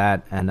towards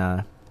that,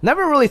 and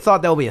never really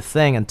thought that would be a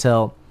thing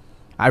until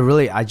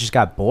I just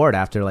got bored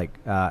after like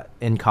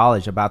in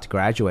college, about to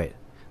graduate.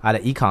 I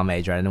had an econ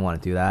major. I didn't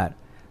want to do that,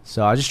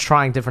 so I was just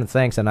trying different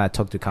things, and I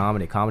took to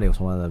comedy. Comedy was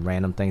one of the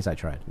random things I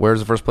tried. Where's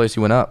the first place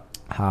you went up?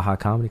 Haha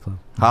Comedy Club.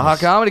 Haha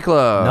Comedy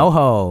Club. No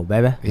ho,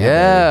 baby.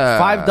 Yeah.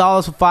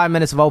 $5 for 5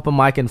 minutes of open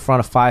mic in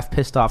front of 5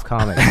 pissed off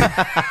comics.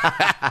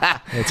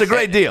 It's a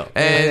great deal.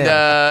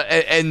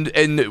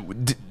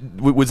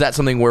 Was that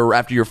something where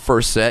after your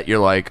first set you're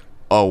like,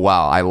 oh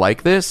wow, I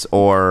like this?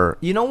 Or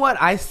You know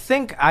what? I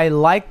think I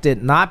liked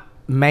it not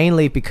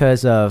mainly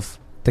because of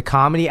the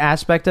comedy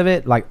aspect of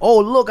it. Like, oh,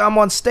 look, I'm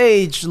on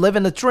stage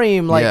living the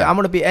dream. Like, Yeah. I'm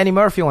going to be Eddie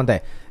Murphy one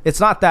day. It's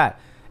not that.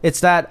 It's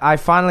that I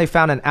finally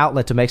found an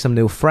outlet to make some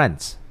new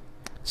friends.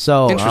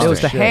 So it Interesting.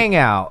 was the Shit.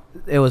 hangout.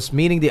 It was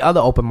meeting the other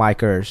open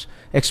micers,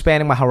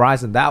 expanding my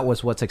horizon. That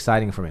was what's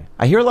exciting for me.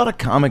 I hear a lot of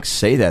comics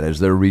say that as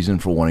their reason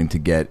for wanting to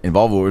get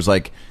involved. Where it was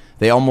like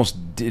they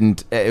almost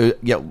didn't, a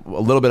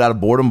little bit out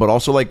of boredom, but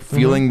also like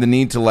feeling the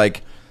need to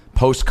like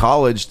post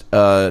college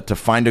to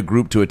find a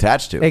group to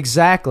attach to.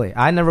 Exactly.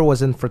 I never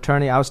was in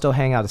fraternity. I was still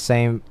hanging out the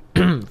same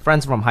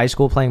friends from high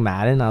school playing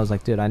Madden. I was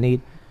like, dude, I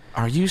need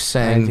Are you I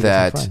saying think it's some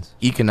that friends.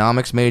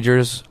 economics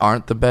majors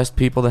aren't the best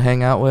people to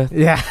hang out with?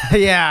 Yeah,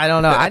 yeah, I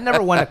don't know. I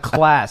never went to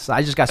class.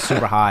 I just got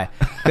super high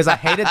because I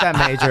hated that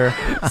major,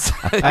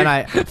 and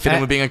I Fit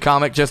in with being a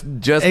comic just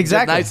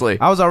exactly nicely.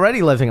 I was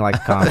already living like a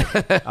comic.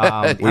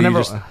 I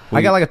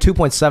got like a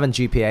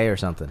 2.7 GPA or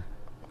something.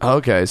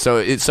 Okay, so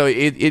it's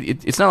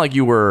not like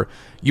you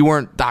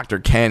weren't Dr.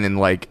 Ken and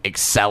like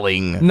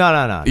excelling.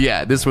 No.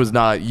 Yeah, this was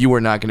not. You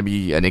were not going to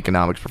be an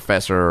economics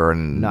professor or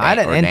No, I had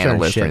or an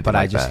analyst or internship, anything but I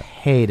like just that.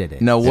 hated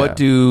it. Now, what Yeah.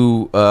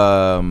 do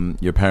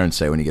your parents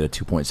say when you get a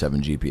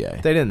 2.7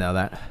 GPA? They didn't know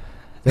that.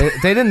 They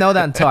didn't know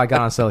that until I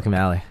got on Silicon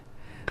Valley.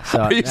 So,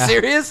 Are you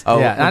serious? Oh,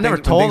 Yeah, when I never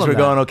things, told when things them were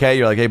that. going okay.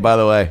 You're like, hey, by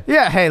the way,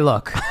 Yeah, hey,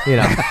 look,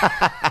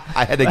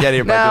 I had to get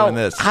here by Now, doing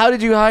this. how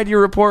did you hide your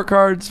report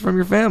cards from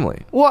your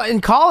family? Well, in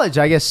college,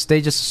 I guess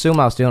they just assume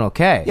I was doing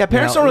okay. Yeah,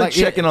 parents don't really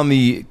check in on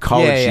the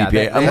college Yeah, GPA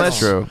that's unless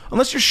true.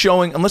 unless you're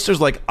showing unless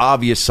there's like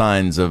obvious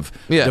signs of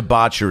Yeah.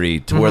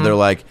 debauchery to where they're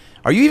like,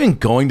 "Are you even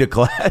going to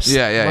class?"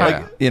 Yeah.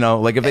 Like, you know,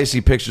 like if they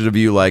see pictures of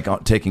you like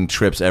taking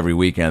trips every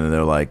weekend, and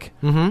they're like,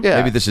 Yeah.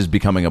 maybe this is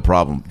becoming a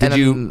problem. Did and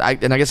you? I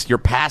guess you're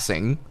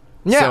passing.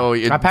 Yeah, so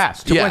I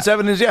passed.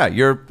 2.7 is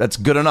that's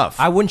good enough.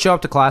 I wouldn't show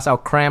up to class. I'll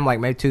cram like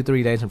maybe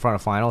 2-3 days in front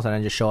of finals, and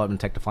then just show up and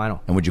take the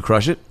final. and would you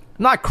crush it?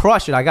 Not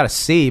crush it. I got a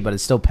C, but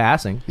it's still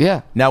passing.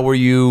 Yeah. Now, were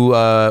you?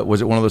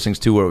 Was it one of those things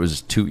too where it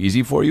was too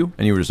easy for you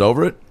and you were just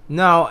over it?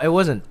 No, it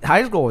wasn't.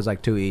 High school was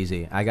like too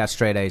easy. I got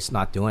straight A's,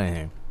 not doing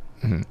anything.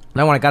 Then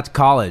when I got to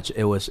college,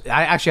 it was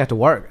I actually had to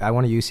work. I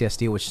went to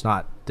UCSD, which is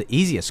not the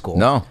easiest school.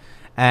 No.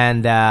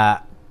 And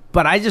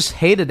but I just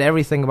hated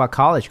everything about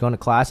college, going to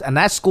class, and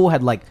that school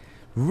had like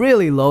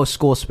really low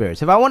school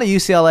spirits. If I went to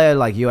UCLA or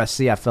like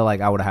USC, I feel like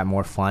I would have had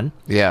more fun.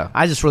 Yeah.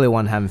 I just really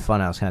wasn't having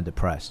fun. I was kind of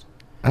depressed.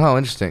 Oh,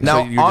 interesting.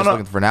 Now, so you're on just a-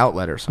 looking for an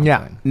outlet or something.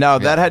 Yeah. Now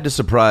that had to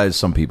surprise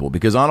some people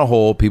because on a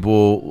whole,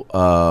 people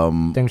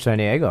Think San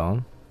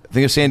Diego.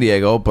 think of San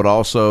Diego, but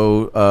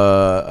also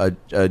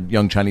a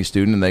young Chinese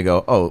student, and they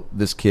go, "Oh,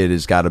 this kid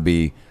has got to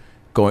be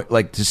going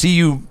like to see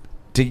you."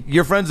 To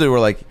your friends that were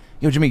like,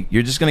 "Yo, Jimmy,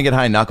 you're just gonna get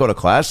high and not go to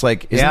class?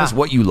 Like, isn't Yeah. this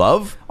what you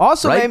love?"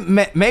 Also,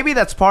 right? maybe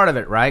that's part of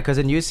it, right? Because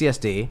in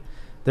UCSD,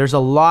 there's a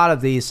lot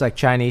of these like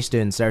Chinese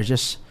students that are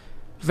just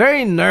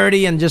very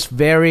nerdy and just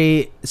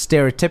very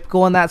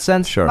stereotypical in that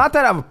sense. Sure. Not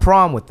that I have a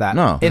problem with that.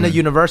 No. In a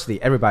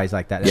university, everybody's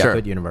like that. It's Sure. a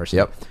good university.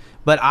 Yep.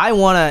 But I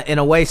want to, in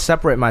a way,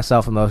 separate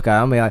myself from those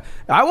guys. I'm like,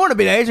 I want to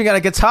be the Asian guy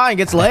that gets high and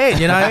gets laid.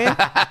 You know what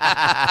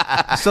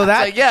I mean? So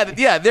that,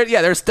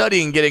 They're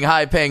studying getting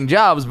high paying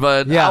jobs,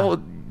 but Yeah.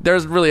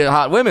 there's really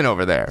hot women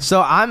over there.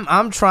 so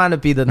I'm trying to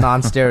be the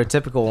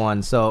non-stereotypical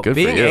one. So Good for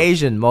being you.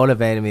 Asian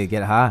motivated me to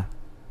get high.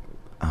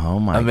 Oh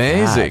my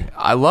Amazing. God.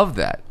 I love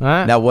that. All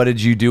right? Now, what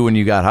did you do when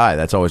you got high?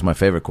 That's always my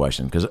favorite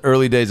question because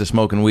early days of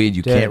smoking weed,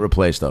 you Dude. can't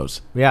replace those.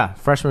 Yeah,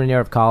 freshman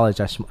year of college,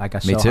 I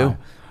got Me so too. high.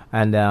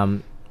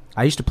 And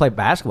I used to play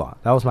basketball.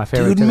 That was my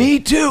favorite. Dude, me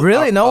too.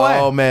 Really? No way.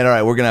 Oh man! All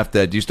right, we're gonna have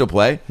to. Do you still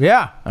play?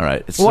 Yeah. All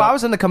right. It's Well, not- I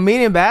was in the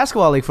comedian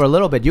basketball league for a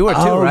little bit. You were too,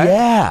 Oh right?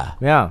 yeah.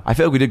 Yeah. I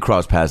feel like we did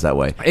cross paths that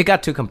way. It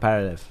got too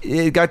competitive.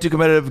 It got too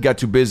competitive, got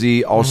too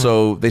busy.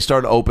 Also, they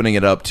started opening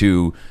it up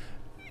to,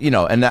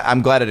 and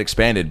I'm glad it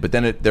expanded. But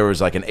then there was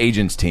like an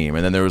agents team,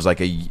 and then there was like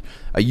a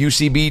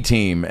UCB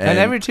team, And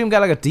every team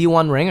got like a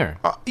D1 ringer.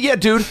 yeah,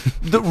 dude,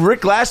 the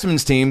Rick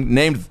Glassman's team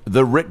named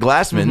the Rick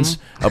Glassmans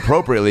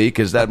appropriately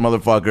because that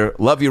motherfucker.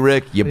 Love you,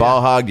 Rick. You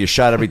ball hogged. You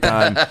shot every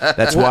time.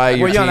 That's why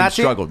your Were you on team that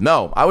team? struggled.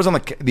 No, I was on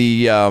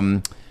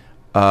the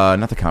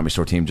not the Comedy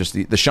Store team, just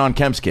the Sean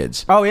Kemp's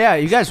kids. Oh, yeah.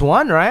 You guys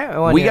won, right?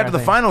 One We year, got to I the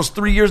think. finals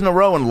 3 years in a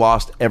row and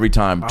lost every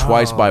time,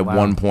 twice by wow.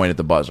 1 point at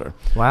the buzzer.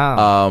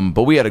 Wow.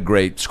 But we had a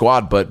great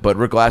squad. But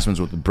Rick Glassman's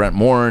with Brent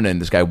Morin and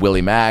this guy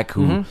Willie Mack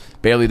who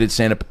barely did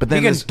stand up. But then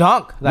He can this-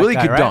 dunk. That Willie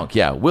guy, could right? dunk.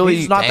 Yeah, Willie.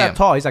 He's not damn. that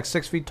tall. He's like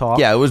 6 feet tall.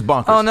 Yeah, it was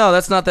bonkers. Oh no,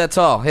 that's not that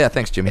tall. Yeah,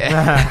 thanks, Jimmy.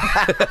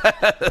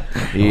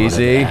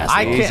 Easy.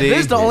 I can't. Easy. This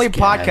is the only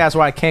podcast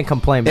where I can't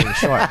complain being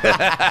short.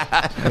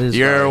 It is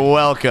You're fine.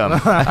 welcome.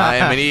 I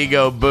am an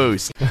ego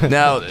boost.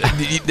 Now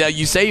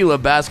you say you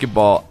love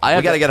basketball. I We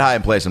have got to get high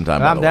and play sometime.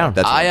 by I'm the way. down.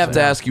 That's what I I'm have to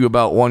saying. ask you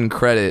about one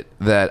credit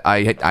that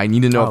I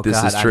need to know Oh, if this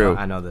God, is true.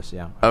 I know this,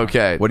 yeah.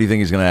 Okay. What do you think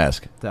he's going to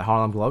ask? The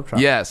Harlem Globetrotters.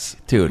 Yes,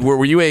 Dude.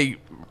 Were you a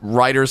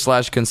writer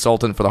 /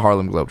 consultant for the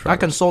Harlem Globetrotters? I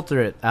consulted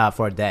it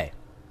for a day.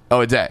 Oh,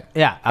 a day.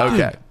 Yeah.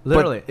 Okay.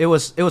 Literally, it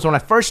was when I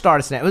first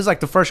started stand. It was like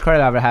the first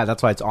credit I ever had.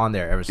 That's why it's on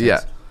there ever since. Yeah.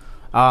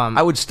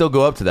 I would still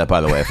go up to that,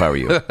 by the way, if I were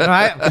you.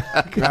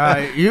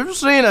 Right? You've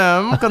seen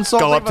him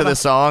consulting. Go up for to the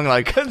song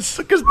like.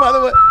 Because, by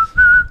the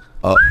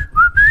way,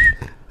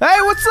 Hey,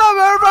 what's up,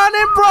 everybody?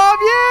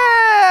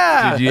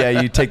 Improv,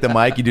 yeah. you take the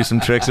mic, you do some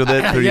tricks with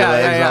it through your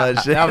legs and all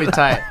that shit. That'll be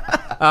tight.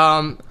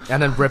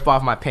 And then rip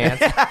off my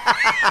pants.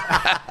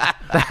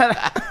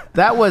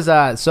 that was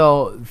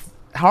so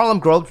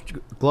Harlem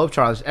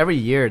Globetrotters. Every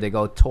year they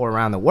go tour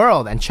around the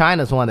world, and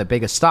China's one of the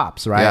biggest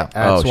stops. Right? Yeah. It's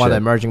Oh, one of the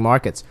shit. emerging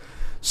markets.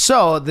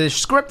 So the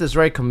script is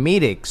very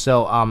comedic.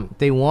 So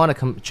they want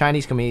a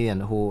Chinese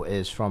comedian who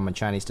is from a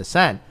Chinese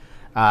descent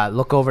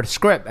look over the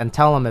script and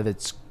tell them if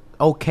it's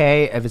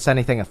okay, if it's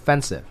anything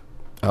offensive.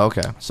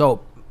 Okay.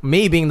 So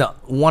me being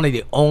one of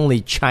the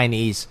only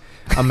Chinese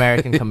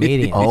American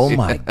comedians. Oh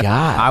my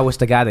god! I was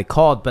the guy they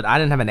called, but I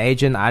didn't have an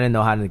agent. I didn't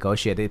know how to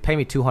negotiate. They paid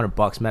me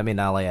 $200, met me in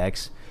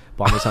LAX,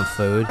 bought me some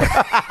food,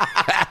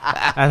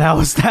 and that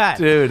was that.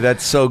 Dude,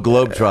 that's so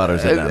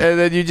Globetrotters. And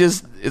then you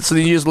just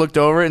looked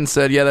over it and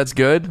said, "Yeah, that's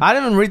good." I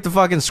didn't even read the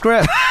fucking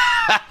script.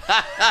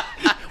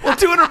 Well,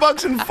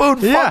 $200 in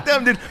food. Yeah. Fuck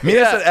them, dude. Me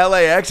at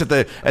LAX at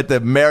the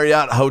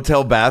Marriott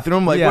hotel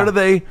bathroom. Like, what are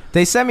they?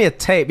 They sent me a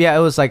tape. Yeah,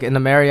 it was like in the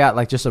Marriott,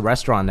 like just a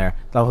restaurant there,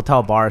 the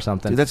hotel bar or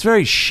something. Dude, that's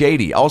very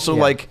shady. Also,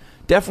 like,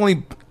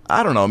 definitely,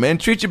 I don't know, man.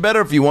 Treat you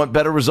better if you want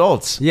better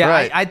results. Yeah,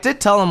 Right. I did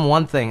tell them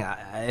one thing.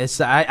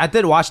 I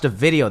did watch the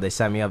video they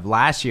sent me of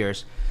last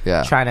year's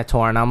China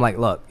tour, and I'm like,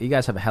 look, you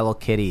guys have a Hello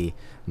Kitty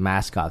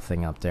mascot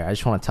thing up there. I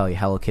just want to tell you,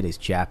 Hello Kitty's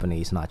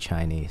Japanese, not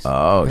Chinese.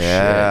 Oh,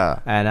 Yeah.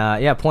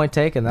 And point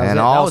taken. That was, And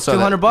it. also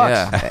That was $200.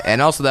 Yeah.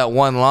 And also that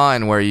one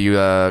line where you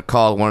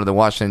call one of the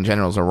Washington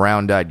Generals a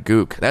round-eyed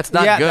gook. That's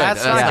not Yeah, good.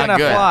 that's not gonna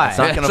good. fly. It's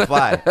not going to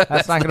fly.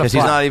 That's not going to Because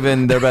he's not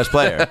even their best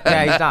player.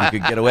 Yeah, he's not. You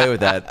could get away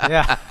with that.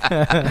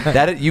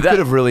 Yeah. You could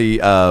have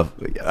really,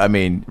 I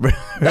mean, really,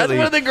 That's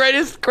one of the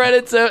greatest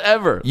credits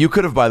ever. you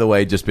could have, by the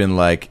way, just been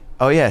like,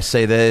 oh yeah,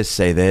 say this.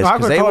 I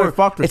 'Cause could've totally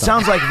fucked with it them.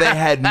 sounds like they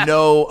had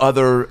no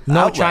other No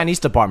outlet. Chinese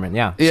department,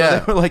 yeah. Yeah,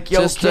 they were like, "Yo,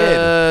 just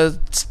kid."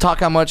 talk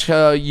how much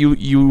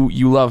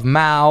you love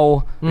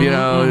Mao. You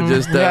know,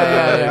 just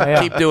Yeah.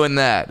 keep doing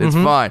that. It's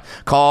fine.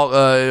 Call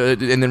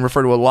and then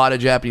refer to a lot of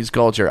Japanese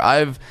culture.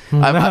 I've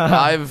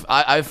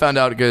found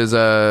out because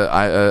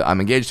I'm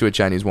engaged to a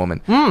Chinese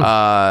woman.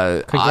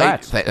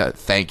 Congrats.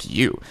 Thank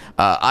you.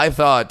 I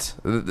thought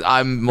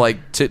I'm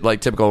like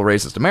typical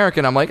racist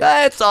American. I'm like,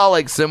 it's all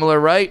like similar,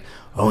 right?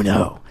 Oh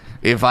no.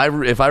 If I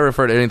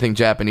refer to anything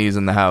Japanese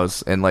in the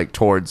house and like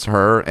towards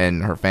her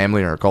and her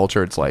family and her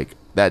culture, it's like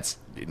that's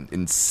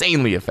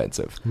insanely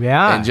offensive.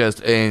 Yeah.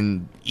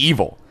 and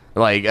evil.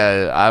 Like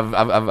I've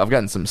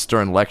gotten some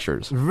stern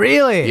lectures.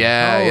 Really?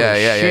 Yeah, Holy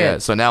yeah.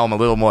 shit. So now I'm a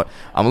little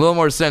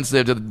more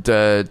sensitive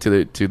to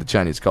the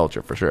Chinese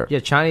culture for sure. Yeah,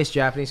 Chinese,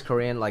 Japanese,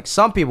 Korean. Like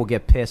some people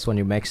get pissed when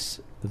you mix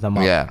them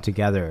up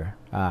together.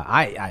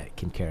 I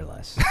can care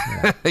less.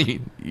 Yeah.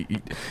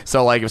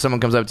 So like if someone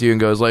comes up to you and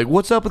goes like,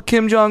 "What's up with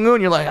Kim Jong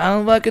Un?" You're like, "I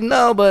don't fucking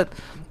know," but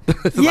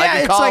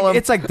Yeah,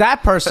 it's like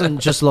that person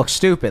just looks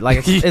stupid.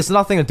 Like it's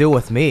nothing to do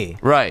with me.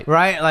 Right.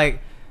 Right?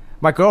 Like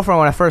my girlfriend,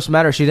 when I first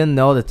met her, she didn't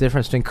know the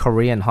difference between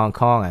Korea and Hong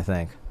Kong, I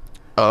think.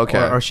 Oh,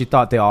 okay. Or she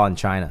thought they all in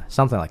China.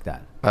 Something like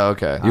that. Oh,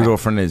 okay. Your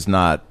girlfriend is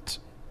not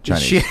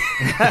Chinese.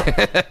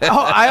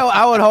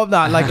 I would hope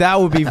not. Like that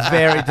would be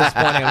very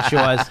disappointing if she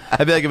was.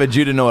 I'd be like if a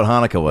Jew didn't know what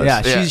Hanukkah was.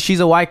 Yeah, Yeah. she's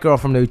a white girl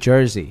from New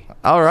Jersey.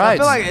 All right. I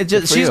feel like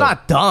Good for she's you.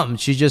 not dumb.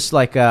 She's just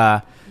like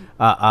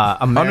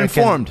American.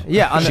 Uninformed.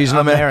 Yeah, she's an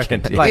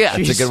American. Like, Yeah,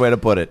 That's a good way to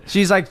put it.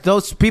 She's like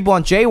those people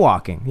on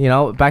jaywalking, you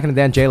know, back in the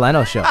day on Jay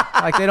Leno show.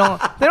 Like they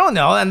don't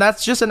know, and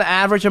that's just an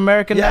average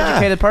American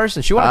educated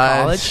person. She went to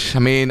college. I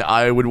mean,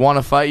 I would want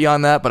to fight you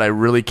on that, but I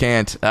really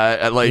can't.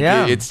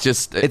 Yeah. It's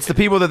just It's the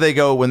people that they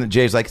go when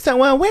Jay's like, so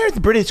well, where's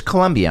British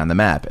Columbia on the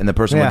map? And the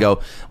person would go,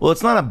 well,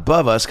 it's not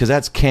above us because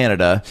that's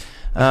Canada.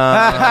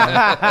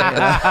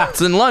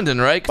 it's in London,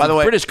 right? 'Cause By the it's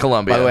way, British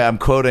Columbia. By the way, I'm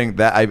quoting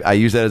that. I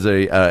use that as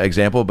a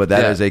example, but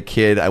that is a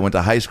kid I went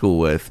to high school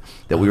with.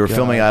 That we were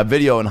filming a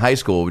video in high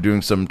school. We're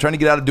trying to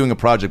get out of doing a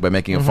project by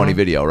making a funny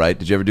video. Right?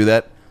 Did you ever do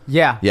that?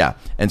 Yeah. Yeah.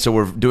 And so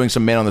we're doing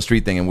some man on the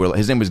street thing, and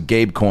his name was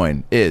Gabe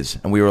Coyne.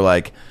 And we were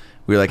like,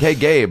 hey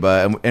Gabe,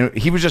 and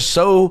he was just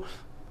so.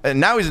 And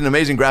now he's an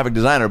amazing graphic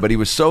designer, but he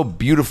was so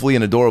beautifully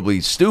and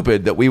adorably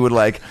stupid that we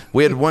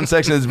had one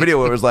section of this video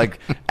where it was like,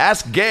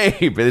 ask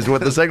Gabe, is what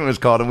the segment was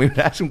called. And we would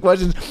ask him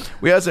questions.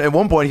 We asked him, at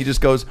one point, he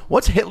just goes,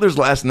 what's Hitler's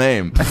last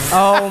name?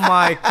 Oh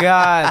my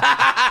god.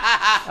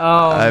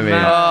 Oh, I mean,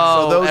 man.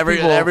 Oh, so those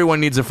people, everyone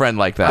needs a friend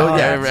like that. Oh,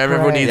 yeah,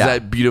 Everyone great. needs Yeah.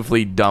 that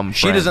beautifully dumb friend.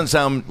 she doesn't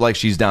sound like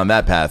she's down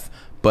that path,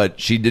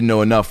 but she didn't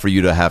know enough for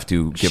you to have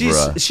to give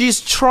her a...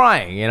 She's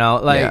trying, you know,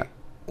 like Yeah.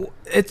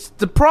 it's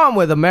the problem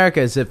with America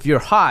is if you're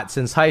hot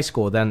since high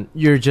school, then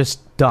you're just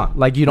done.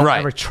 Like you don't Right.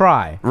 ever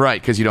try. Right,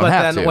 because you don't But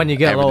have then to. when you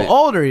get a little Everything-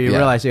 older, you Yeah.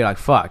 realize you're like,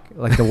 fuck,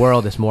 like the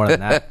world is more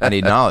than that. I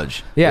need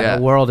knowledge. Yeah, Yeah.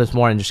 the world is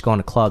more than just going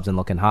to clubs and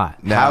looking hot.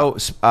 How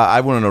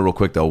I want to know real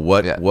quick though,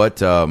 what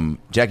Yeah.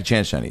 Jackie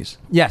Chan's Chinese?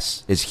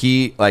 Yes. Is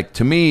he, like,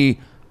 to me,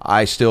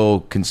 I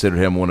still consider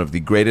him one of the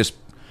greatest,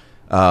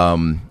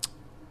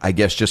 I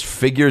guess, just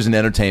figures in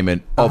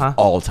entertainment of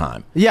all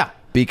time. Yeah.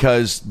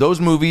 Because those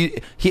movies,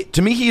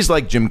 to me, he's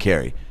like Jim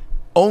Carrey.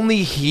 Only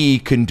he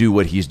can do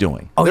what he's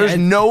doing. Oh, There's yeah,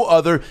 no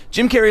other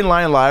Jim Carrey in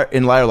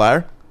Liar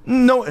Liar.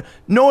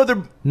 No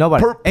other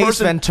Nobody. Ace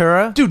person.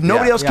 Ventura. Dude,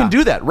 nobody else can Yeah.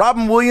 do that.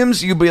 Robin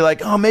Williams, you'd be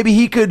like, oh, maybe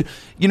he could,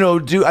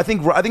 do. I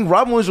think Robin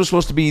Williams was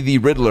supposed to be the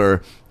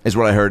Riddler, is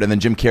what I heard, and then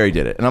Jim Carrey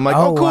did it, and I'm like,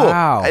 oh, Oh, cool.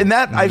 wow. And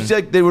that I feel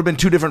like there would have been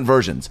two different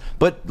versions.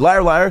 But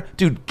Liar Liar,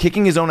 dude,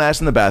 kicking his own ass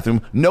in the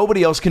bathroom,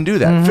 nobody else can do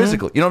that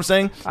physically. You know what I'm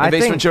saying? I In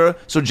Ace think- Ventura.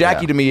 So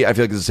Jackie to me, I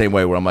feel like it's the same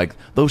way where I'm like,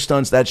 those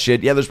stunts, that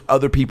shit. Yeah, there's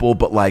other people,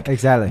 but like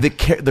Exactly.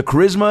 the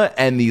charisma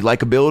and the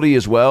likability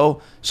as well.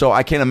 So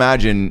I can't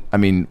imagine. I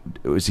mean,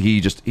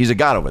 he's a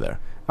god over there.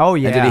 Oh,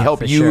 yeah, And did he help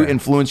for you sure.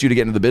 influence you to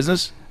get into the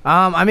business?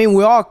 I mean,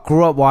 we all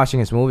grew up watching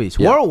his movies.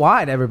 Yeah.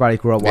 Worldwide, everybody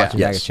grew up watching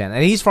Yes. Jackie Chan.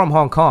 And he's from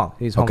Hong Kong.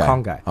 He's a Hong Okay.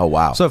 Kong guy. Oh,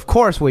 wow. So, of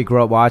course, we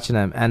grew up watching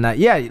him. And,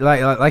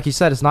 like you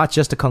said, it's not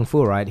just the kung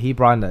fu, right? He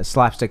brought in the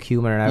slapstick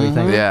humor and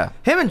everything. Yeah.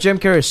 Him and Jim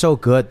Carrey are so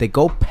good. They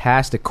go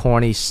past the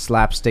corny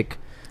slapstick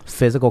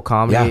physical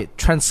comedy. Yeah. It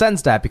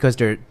transcends that because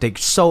they're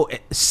so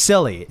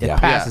silly. It Yeah.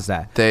 passes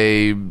that.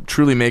 They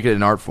truly make it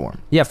an art form.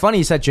 Yeah, funny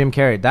you said Jim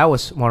Carrey. That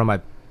was one of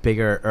my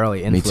bigger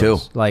early influence.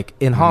 too. Like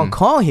in Hong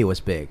Kong, he was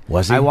big.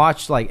 Was he? I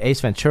watched like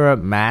Ace Ventura,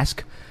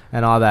 Mask,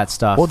 and all that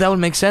stuff. Well, that would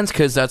make sense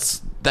because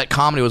that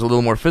comedy was a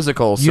little more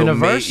physical. So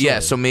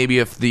Universally. so maybe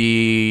if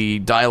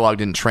the dialogue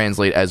didn't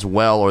translate as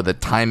well or the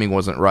timing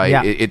wasn't right,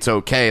 Yeah. it's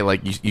okay.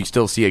 Like you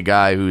still see a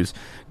guy who's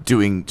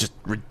doing just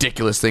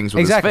ridiculous things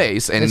with his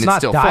face, and it's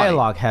not still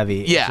dialogue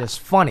heavy. Yeah. It's just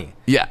funny.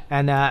 Yeah.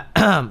 And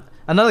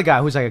another guy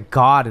who's like a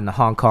god in the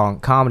Hong Kong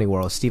comedy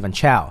world, Stephen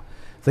Chow,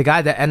 the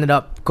guy that ended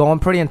up going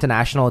pretty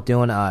international,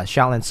 doing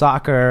Shaolin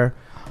Soccer,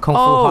 Kung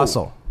Fu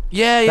Hustle.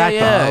 Yeah, That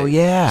guy. Oh,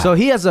 yeah. So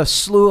he has a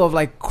slew of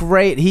like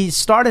great. He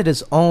started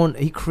his own.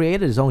 He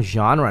created his own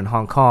genre in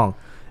Hong Kong.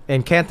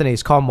 In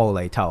Cantonese, called Mo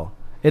Lei Tao.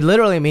 It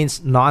literally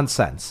means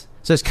nonsense.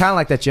 So it's kind of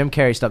like that Jim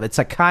Carrey stuff. It's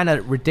a kind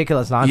of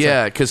ridiculous nonsense.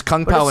 Yeah, because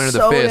Kung But Pao it's Enter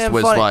so the Fist damn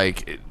was funny.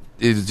 like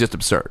it was just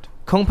absurd.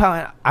 Kung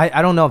Pao.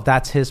 I don't know if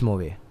that's his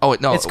movie. Oh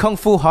no, It's Kung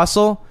Fu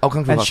Hustle. Oh,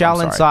 Kung Fu and Hustle, I'm Shaolin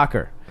sorry.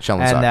 Soccer. Shaolin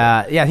and,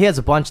 Soccer. yeah, he has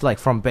a bunch like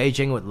from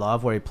Beijing with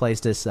Love, where he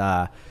plays this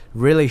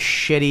really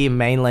shitty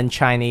mainland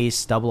Chinese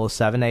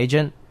 007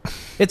 agent.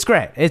 It's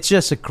great. It's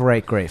just a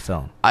great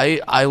film.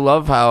 I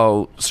love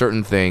how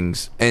certain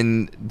things,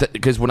 and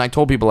because when I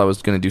told people I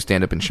was going to do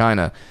stand up in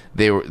China,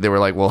 they were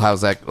like, "Well,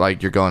 how's that?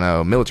 Like, you're going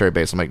to a military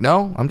base?" I'm like,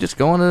 "No, I'm just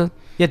going to."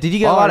 Yeah, did you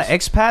get a lot of bars."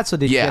 expats or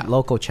did Yeah. you get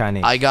local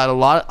Chinese? I got a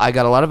lot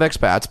of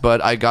expats,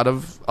 but I got a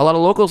lot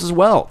of locals as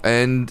well,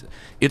 and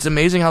it's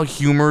amazing how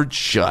humor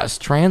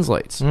just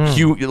translates.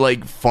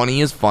 Like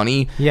funny is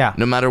funny, Yeah.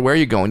 no matter where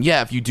you're going.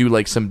 Yeah, if you do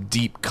like some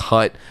deep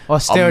cut Or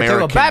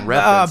stereotypical. American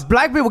reference.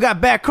 Black people got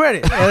bad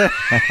credit.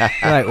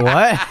 Like,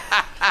 what?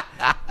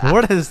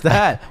 What is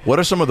that? What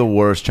are some of the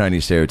worst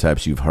Chinese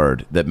stereotypes you've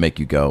heard that make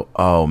you go,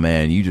 "Oh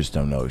man, you just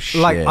don't know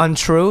shit"? Like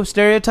untrue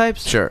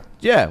stereotypes? Sure.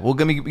 Yeah, well,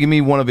 give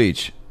me one of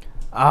each.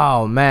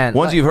 Oh, man.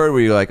 Ones like, you've heard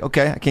where you're like,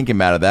 okay, I can't get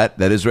mad at that.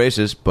 That is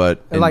racist,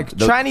 but like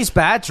Chinese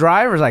bad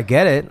drivers, I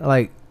get it.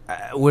 Like,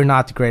 we're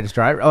not the greatest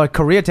driver. Or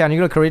Koreatown, you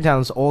go to Koreatown,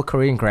 those old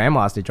Korean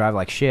grandmas, they drive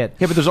like shit.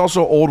 Yeah, but there's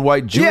also old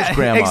white Jewish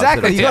grandmas.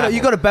 exactly. that are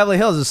You go to Beverly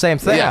Hills, the same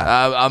thing.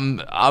 Yeah,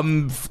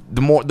 I'm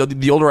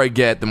the older I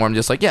get, the more I'm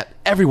just like, yeah,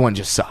 everyone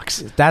just sucks.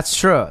 That's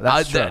true.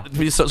 That's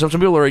true. So some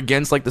people are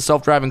against like the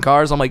self-driving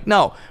cars. I'm like,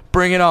 no,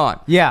 bring it on.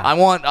 Yeah. I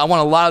want a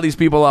lot of these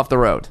people off the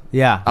road.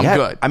 Yeah. I'm Yeah,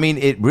 good. I mean,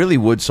 it really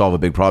would solve a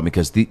big problem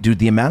because,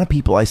 the amount of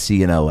people I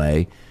see in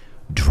LA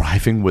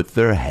driving with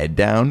their head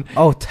down.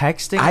 Oh,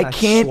 texting? I like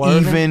can't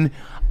swerving? even.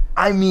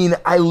 I mean,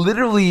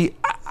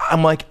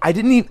 I'm like, I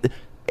didn't even.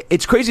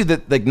 It's crazy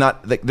that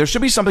there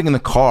should be something in the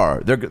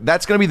car.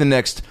 That's going to be the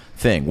next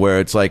thing where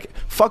it's like,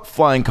 fuck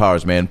flying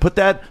cars, man. Put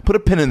a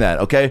pin in that,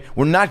 okay?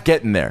 We're not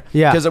getting there.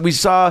 Yeah. Because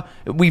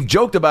we've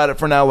joked about it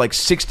for now like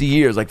 60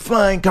 years, like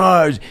flying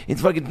cars.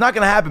 It's not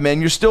going to happen, man.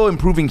 You're still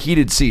improving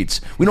heated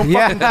seats. We don't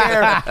fucking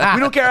care. We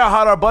don't care how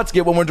hot our butts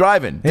get when we're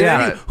driving.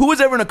 Yeah. Who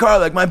was ever in a car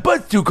like, my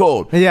butt's too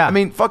cold? Yeah. I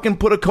mean, fucking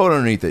put a coat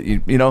underneath it,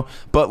 you know?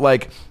 But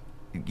like,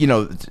 you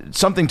know,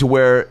 something to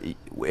where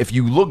if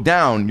you look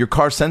down, your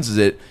car senses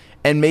it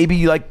and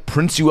maybe like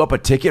prints you up a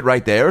ticket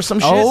right there or some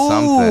shit. Oh,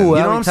 something. You know that'd what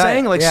be I'm tight.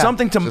 saying? Like Yeah.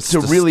 something to Just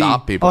to really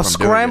stop people Or from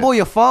doing scramble it.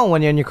 your phone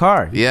when you're in your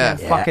car. You Yeah.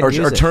 can't fucking or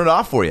use it. turn it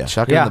off for you.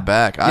 Chuck it Yeah. in the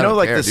back. I You know, don't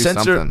like care. the Do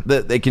sensor something.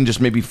 that they can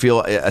just maybe feel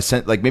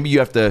like maybe you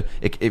have to.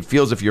 It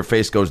feels if your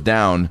face goes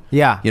down.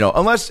 Yeah. You know,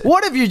 unless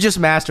What if you're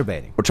just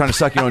masturbating? we're trying to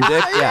suck your own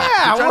dick. Yeah,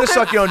 You're trying what to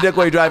suck your own dick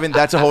while you're driving.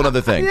 That's a whole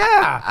other thing.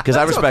 Yeah. Because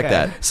I that's respect okay.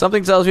 that.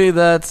 Something tells me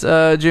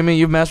that Jimmy,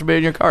 you've masturbated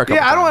in your car. A couple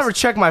Yeah, I don't times. ever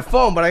check my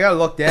phone, but I gotta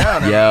look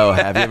down. Yo,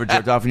 have you ever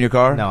jerked off in your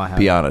car? No, I haven't.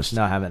 Be honest.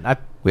 No, I haven't.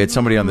 We had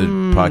somebody on the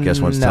podcast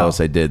once no. tell us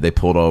they did. They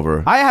pulled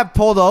over. I have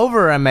pulled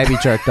over and maybe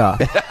jerked off.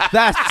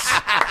 That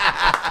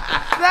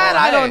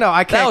I don't know.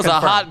 I can't. That was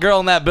confirm. a hot girl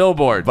in that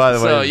billboard. By the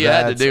way, so you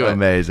had to that's do it.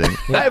 amazing.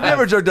 I've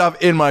never jerked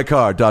off in my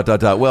car. ...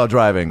 While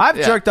driving. I've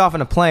Yeah. jerked off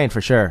in a plane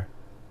for sure.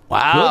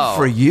 Wow. Good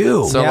for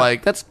you. So Yeah.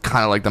 like that's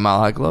kind of like the Mile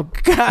High Club.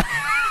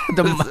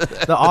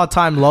 The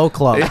all-time low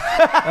club.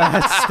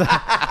 That's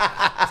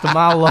the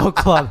Mile Low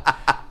Club.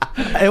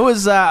 It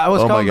was. I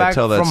was Oh my coming God, back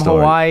tell that from story.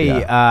 Hawaii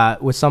Yeah.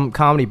 with some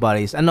comedy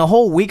buddies, and the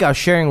whole week I was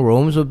sharing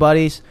rooms with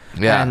buddies.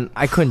 Yeah. And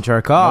I couldn't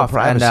jerk off.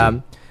 privacy.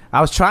 And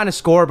I was trying to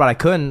score, but I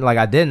couldn't. Like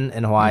I didn't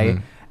in Hawaii.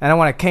 And then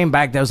when I came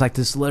back, there was like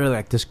this literally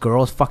like this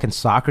girls' fucking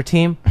soccer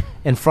team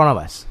in front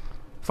of us.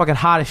 Fucking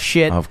hot as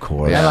shit. Of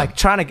course. And like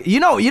trying to,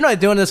 you know,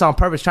 doing this on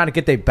purpose, trying to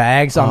get their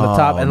bags on the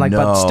top and like no.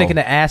 but sticking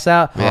the ass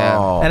out. Yeah.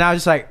 Oh. And I was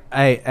just like,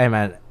 hey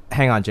man,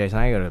 hang on, Jason,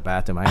 I gotta go to the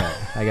bathroom.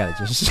 I gotta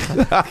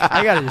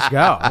just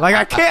go. Like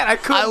I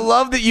couldn't. I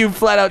love that you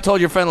flat out told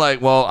your friend,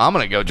 like, well, I'm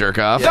going to go jerk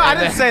off. No, I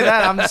didn't say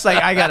that. I'm just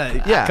like, I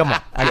gotta. Yeah. Come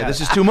on.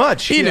 This is too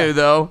much. He knew,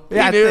 though.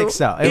 Yeah, I He knew. think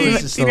so. It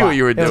was just He a knew lot. what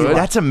you were It was a doing. lot.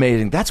 That's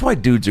amazing. That's why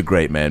dudes are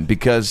great, man,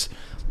 because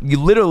you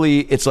literally,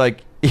 it's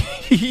like,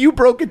 you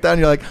broke it down.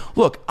 You're like,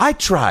 look, I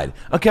tried.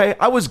 Okay,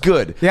 I was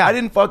good. Yeah. I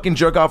didn't fucking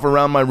jerk off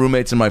around my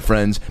roommates and my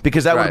friends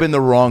because that would have Right. been the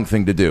wrong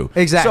thing to do.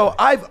 Exactly. So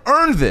I've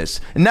earned this.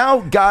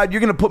 Now, God,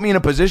 you're gonna put me in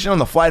a position on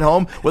the flight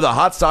home with a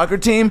hot soccer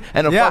team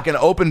and a Yeah. fucking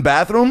open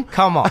bathroom.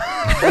 Come on.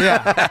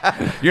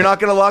 Yeah. You're not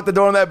gonna lock the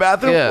door in that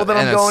bathroom. Yeah, Well, then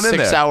and I'm going a in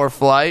there. 6-hour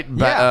flight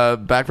Yeah.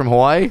 back from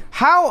Hawaii.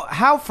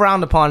 How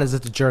frowned upon is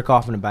it to jerk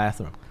off in a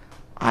bathroom?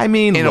 I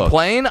mean, In look, a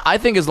plane, I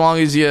think as long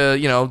as you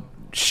know,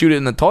 shoot it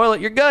in the toilet,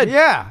 you're good.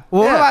 Yeah.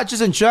 Well, Yeah. what about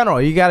just in general?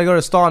 You got to go to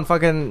the stall and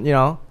fucking,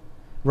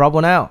 rub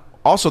one out.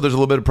 also there's a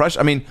little bit of pressure.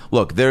 I mean,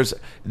 look, there's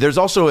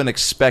also an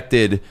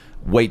expected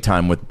wait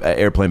time with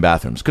airplane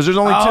bathrooms because there's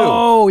only two.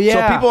 Oh,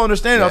 yeah. So people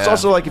understand. It's Yeah.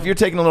 also like if you're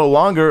taking a little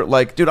longer,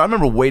 like, dude, I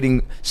remember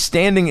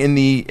standing in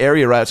the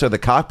area right outside the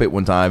cockpit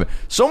one time,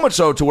 so much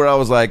so to where I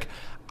was like,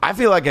 I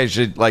feel like I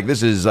should, like,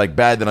 this is like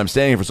bad that I'm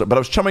standing for so, but I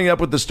was chumming it up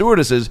with the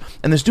stewardesses,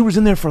 and this dude was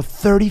in there for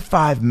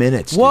 35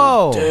 minutes. Dude.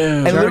 Whoa.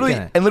 And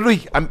Jerking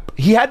literally, it.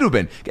 he had to have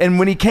been. And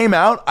when he came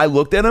out, I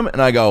looked at him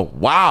and I go,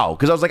 wow.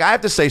 Because I was like, I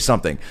have to say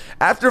something.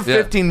 After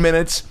 15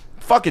 minutes,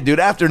 fuck it, dude.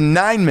 After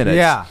 9 minutes.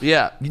 Yeah.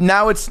 Yeah.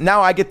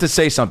 Now I get to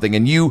say something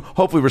and you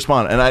hopefully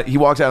respond. And he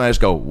walks out and I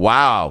just go,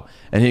 wow.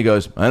 And he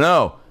goes, I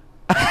know.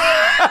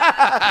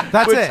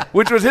 That's it.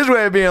 Which was his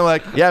way of being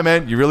like, yeah,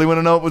 man, you really want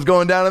to know what was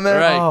going down in there?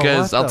 Right, Oh,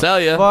 because what I'll the tell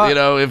you, fuck? you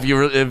know, if you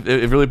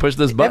really push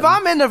this button. If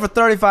I'm in there for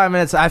 35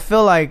 minutes, I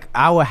feel like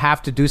I would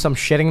have to do some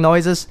shitting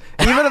noises.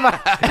 Even if I'm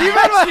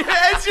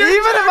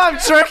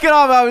jerking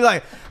off, I'll be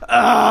like,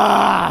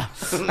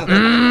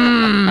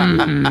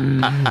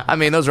 I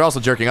mean, those are also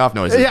jerking off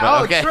noises. yeah,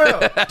 but oh, okay. true.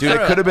 Dude,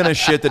 it could have been a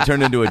shit that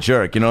turned into a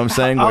jerk. You know what I'm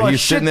saying? Where Oh, a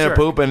he's sitting shit there jerk.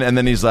 pooping and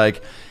then he's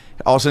like,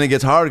 all of a sudden it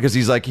gets hard because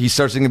he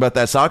starts thinking about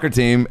that soccer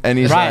team and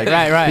he's Right,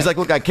 like, right. he's like,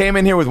 look, I came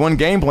in here with one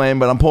game plan,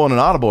 but I'm pulling an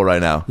audible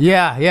right now.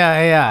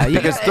 Yeah.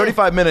 Because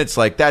 35 minutes,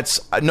 like,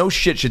 that's no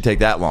shit should take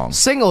that long.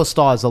 Single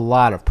stall is a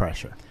lot of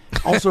pressure.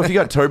 Also, if you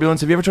got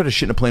turbulence, have you ever tried to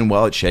shit in a plane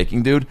while it's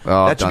shaking, dude?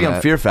 Oh, I've that should be done on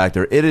that. Fear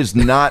Factor. It is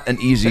not an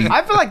easy.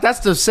 I feel like that's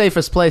the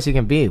safest place you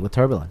can be with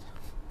turbulence.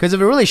 Because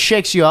if it really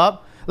shakes you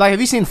up, like, have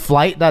you seen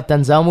Flight, that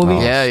Denzel movie?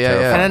 Oh,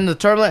 Yeah. And then the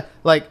turbulence,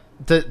 like,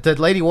 the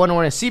lady wasn't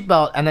wearing a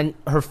seatbelt, and then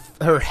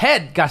her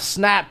head got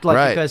snapped, like,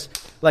 Right. because,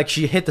 like,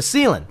 she hit the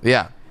ceiling.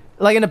 Yeah.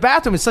 Like, in the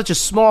bathroom, it's such a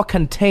small,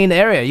 contained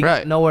area. You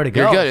Right. got nowhere to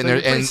go. You're good, So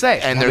you're pretty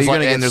safe. and But there's you're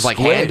like gonna get like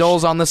squished.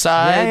 handles on the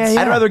sides.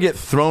 Yeah. I'd rather get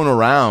thrown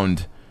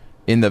around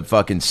in the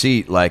fucking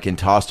seat, like, and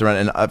tossed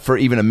around, and for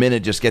even a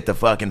minute, just get to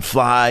fucking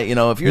fly. You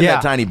know, if you're in Yeah.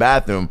 that tiny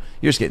bathroom,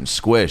 you're just getting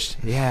squished.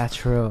 Yeah,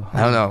 true.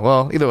 I don't know.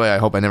 Well, either way, I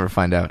hope I never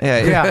find out.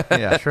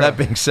 Yeah, true. That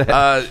being said,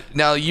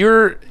 Now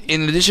you're,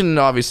 in addition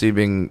to obviously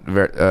being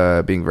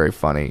very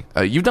funny,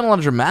 you've done a lot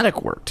of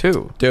dramatic work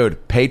too.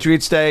 dude,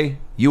 Patriots Day,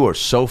 you are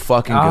so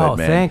fucking Oh, good,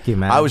 man. thank you,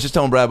 man. I was just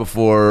telling Brad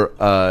before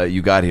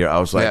you got here. I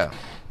was like, Yeah.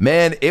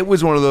 man, it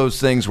was one of those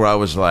things where I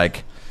was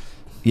like,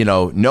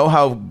 know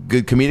how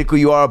good comedically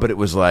you are, but it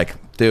was like,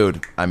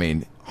 dude, I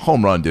mean,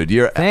 home run, dude.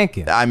 Thank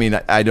you. I mean,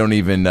 I don't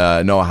even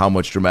know how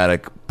much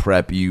dramatic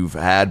prep you've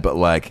had, but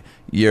like,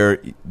 you're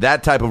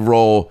that type of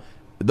role.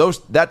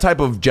 That type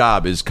of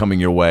job is coming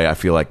your way. I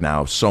feel like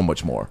now so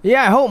much more.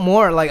 Yeah, I hope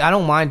more. Like, I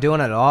don't mind doing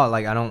it at all.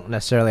 Like, I don't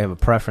necessarily have a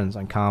preference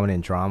on comedy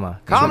and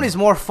drama. Comedy's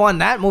more fun.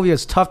 That movie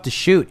was tough to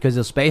shoot because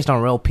it's based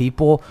on real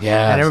people.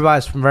 Yes. And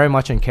everybody's very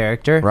much in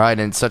character. Right,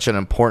 and it's such an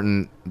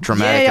important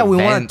dramatic Yeah, we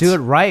want event to do it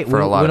right. for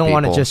a lot we of don't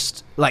want to people.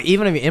 just, like,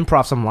 even if you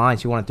improv some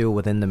lines, you want to do it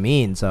within the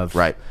means of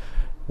Right.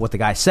 what the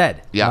guy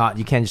said. Yeah.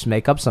 You can't just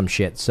make up some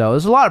shit. So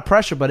there's a lot of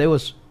pressure, but it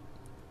was,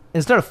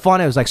 instead of fun,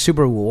 it was like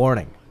super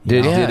rewarding.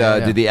 Did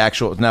Yeah. did the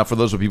actual now for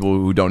those of people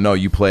who don't know,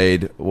 you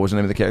played, what was the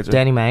name of the character?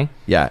 Danny Mang.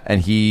 Yeah,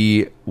 and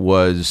he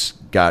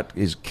got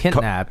his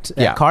Kidnapped,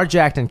 Yeah,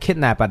 carjacked and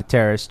kidnapped by the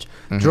terrorists,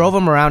 drove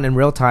him around in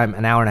real time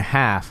an hour and a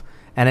half,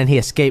 and then he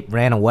escaped,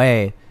 ran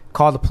away,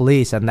 called the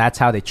police, and that's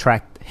how they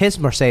tracked his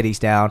Mercedes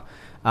down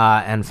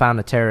and found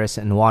the terrorists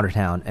in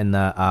Watertown in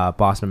the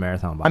Boston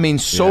Marathon bomb. I mean,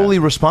 solely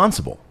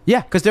responsible.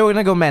 yeah, because they were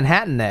going to go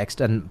Manhattan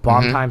next and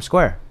bomb Times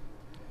Square.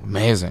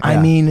 Amazing. I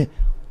mean,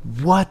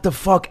 what the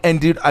fuck?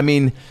 And dude, I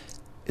mean,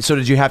 so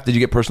did you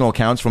get personal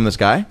accounts from this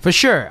guy? For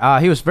sure.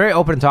 He was very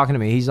open to talking to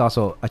me. He's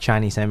also a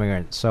Chinese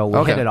immigrant. So we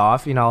Okay. hit it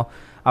off.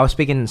 I was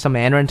speaking some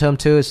Mandarin to him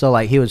too. So,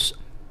 like, he was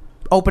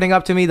opening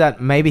up to me that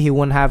maybe he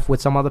wouldn't have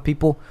with some other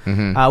people.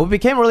 We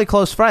became really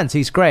close friends.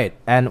 He's great.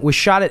 And we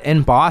shot it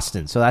in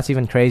Boston. So that's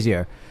even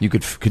crazier.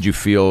 Could you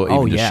feel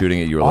even just shooting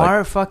it? You were Our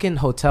like, fucking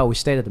hotel, we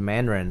stayed at the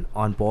Mandarin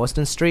on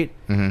Boston Street,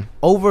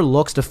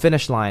 overlooks the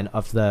finish line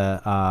of the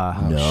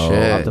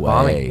shit. of the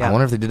bombing. way. Yeah. I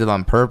wonder if they did it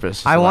on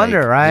purpose. I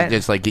wonder, right?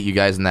 Just like get you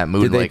guys in that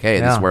mood, Did they- like, hey,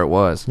 this is Yeah. where it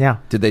was. Yeah.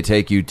 did they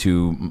take you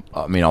to?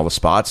 I mean, all the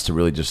spots to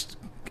really just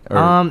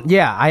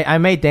Yeah, I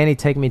made Danny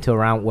take me to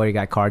around where he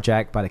got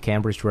carjacked by the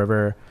Cambridge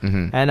River,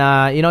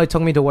 and he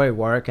took me to where he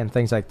worked and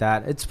things like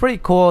that. It's pretty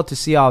cool to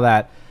see all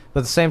that,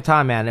 but at the same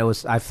time, man,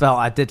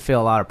 I did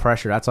feel a lot of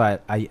pressure. That's why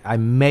I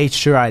made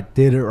sure I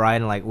did it right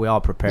and like we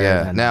all prepared.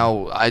 Yeah. And,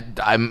 now I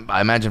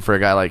imagine for a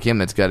guy like him,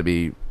 that's got to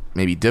be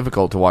maybe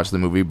difficult to watch the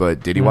movie.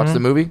 But did he watch the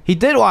movie? he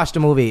did watch the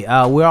movie. We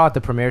were all at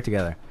the premiere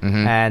together,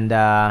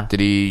 and Did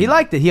he? He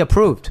liked it. He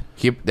approved.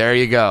 There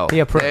you go. He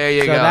approved. There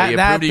you So go. that- He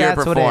that- approved of your that's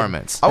what it-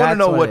 performance. I want to That's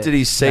know what what did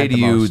he say meant to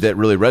the you most. that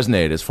really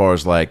resonated as far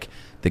as like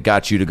that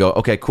got you to go,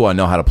 okay, cool, I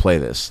know how to play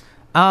this.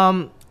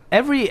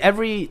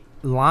 Every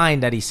line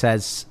that he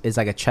says is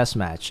like a chess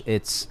match.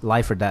 It's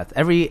life or death.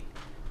 Every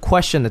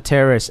question the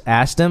terrorist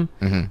asked him,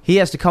 he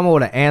has to come up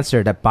with an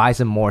answer that buys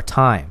him more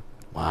time.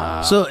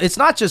 Wow. So it's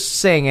not just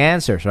saying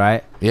answers,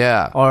 right?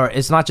 Yeah. Or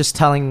it's not just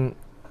telling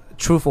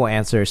truthful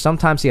answers.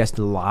 Sometimes he has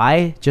to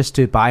lie just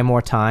to buy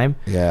more time.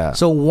 Yeah.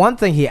 So one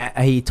thing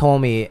he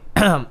told me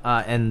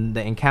in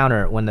the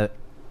encounter when the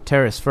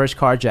terrorist first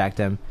carjacked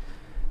him,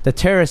 the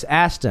terrorist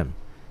asked him,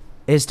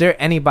 "Is there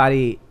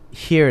anybody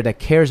here that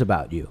cares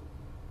about you?"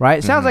 Right?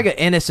 It sounds like an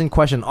innocent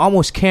question,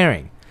 almost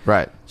caring.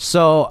 Right.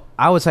 So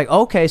I was like,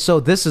 okay, so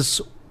this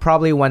is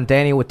probably when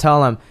Danny would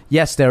tell him,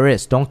 "Yes, there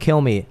is. Don't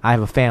kill me. I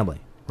have a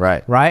family."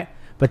 Right. Right?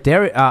 But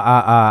Danny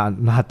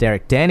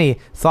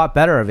thought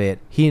better of it.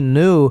 He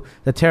knew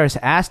the terrorist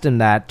asked him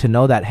that to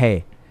know that,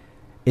 hey,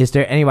 is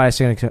there anybody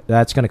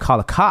that's going to call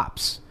the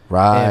cops?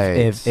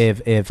 Right.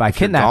 If I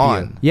kidnap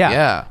gone. you. Yeah.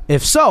 Yeah.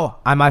 If so,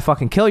 I might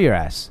fucking kill your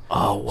ass.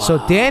 Oh, wow.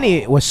 So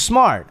Danny was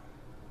smart.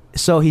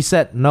 So he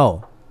said,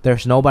 no,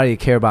 there's nobody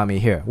to care about me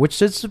here,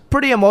 which is a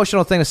pretty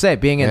emotional thing to say,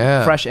 being a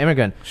Yeah. fresh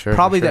immigrant. Sure,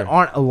 Probably for there sure.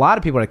 aren't a lot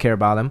of people that care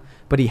about him,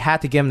 but he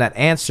had to give him that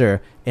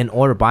answer in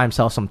order to buy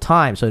himself some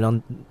time so he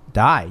don't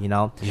die,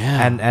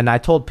 Yeah. And I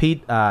told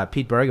Pete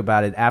Berg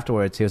about it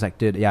afterwards. He was like,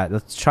 dude, yeah,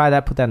 let's try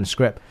that, put that in the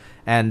script.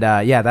 And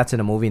yeah, that's in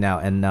a movie now.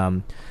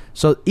 And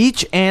so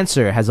each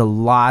answer has a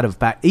lot of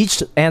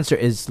each answer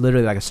is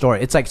literally like a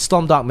story. It's like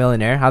Slumdog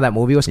Millionaire, how that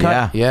movie was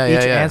cut. Yeah,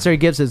 Each yeah. answer he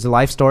gives is a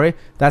life story.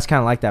 That's kind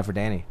of like that for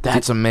Danny.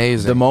 That's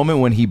amazing. The moment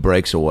when he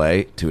breaks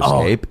away to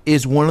escape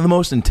is one of the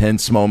most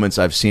intense moments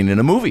I've seen in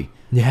a movie.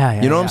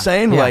 Yeah, You know what I'm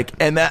saying? Yeah. Like,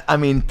 and that, I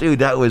mean, dude,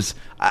 that was,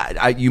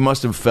 you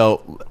must have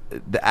felt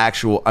the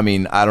actual, I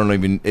mean, I don't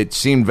even, it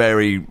seemed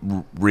very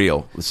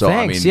real. So,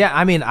 Thanks. I mean, Yeah,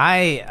 I mean,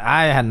 I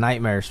had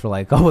nightmares for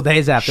like a couple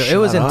days after. It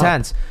was Shut up.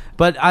 intense.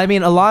 But I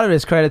mean, a lot of it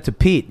is credit to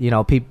Pete.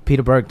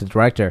 Peter Berg, the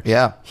director.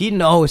 Yeah. he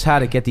knows how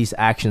to get these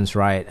actions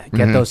right.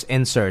 Get those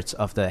inserts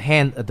of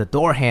the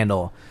door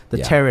handle, the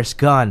Yeah. terrorist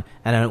gun,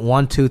 and then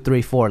 1, 2,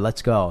 3, 4,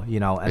 let's go. And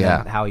Yeah.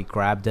 then how he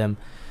grabbed him,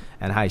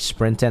 and how he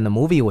sprinted. And the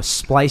movie was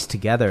spliced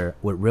together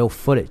with real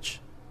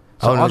footage.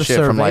 So Oh, no all the shit,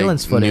 from, like,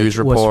 surveillance footage news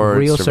was reports,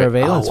 real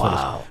surveillance Oh, footage.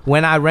 wow.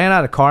 When I ran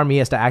out of the car, me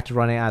as the actor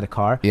running out of the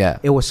car, Yeah.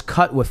 it was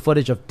cut with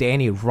footage of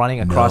Danny running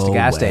across the No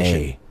gas way.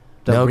 station.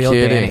 The No real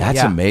kidding. Danny. That's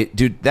yeah. amazing,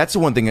 dude. That's the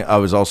one thing I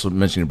was also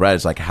mentioning to Brad.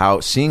 Is like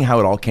seeing how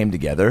it all came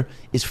together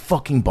is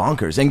fucking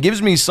bonkers, and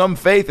gives me some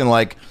faith in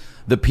like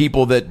the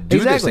people that do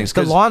these Exactly. things.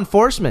 The 'Cause, law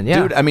enforcement,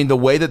 yeah. dude, I mean, the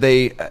way that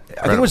I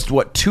think it was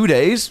what 2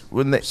 days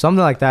when they.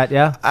 Something like that,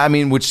 yeah. I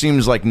mean, which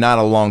seems like not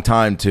a long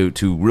time to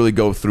really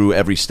go through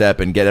every step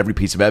and get every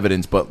piece of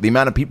evidence, but the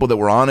amount of people that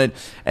were on it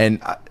and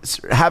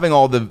having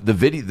all the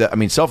video, I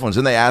mean, cell phones,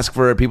 and they ask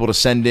for people to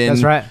send in.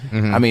 That's right.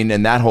 I mean,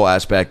 and that whole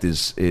aspect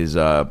is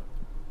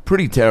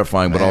pretty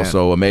terrifying, but Man.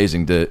 also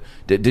amazing.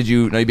 Did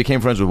you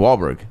became friends with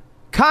Wahlberg?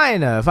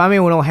 Kind of. I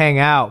mean, we don't hang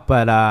out,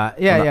 but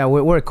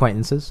we're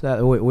acquaintances.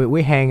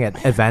 We hang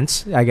at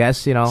events, I guess,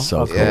 So of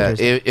cool. cultures.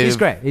 Yeah, He's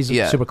great. He's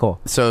yeah. super cool.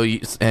 So,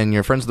 and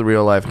you're friends with the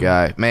real life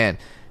guy, man.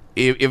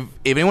 If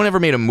anyone ever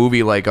made a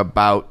movie like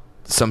about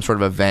some sort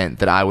of event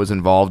that I was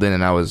involved in,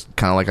 and I was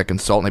kind of like a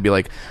consultant, I'd be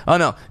like, "Oh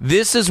no,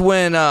 this is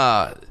when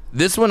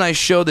I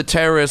showed the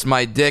terrorists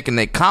my dick, and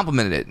they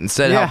complimented it and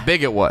said Yeah. how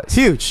big it was,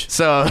 Huge.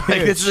 So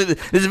like, this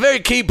is a very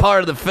key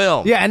part of the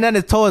film. Yeah, and then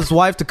it told his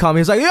wife to come.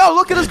 He's like, "Yo,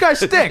 look at this guy's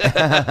stick.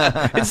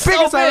 It's so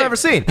biggest I've big. ever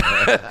seen."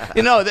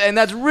 And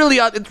that's really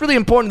it's really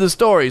important to the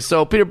story.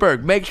 So Peter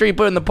Berg, make sure you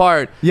put in the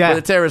part Yeah. where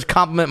the terrorists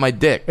compliment my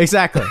dick.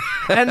 Exactly.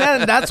 And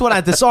then that's when I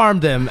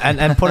disarmed him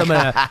and put him in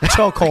a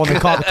chokehold and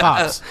called the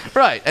cops.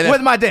 Right, and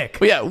With my dick.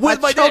 Yeah, with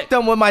I my choked dick.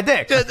 him with my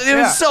dick. It was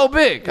Yeah. so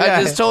big. Yeah.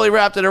 I just totally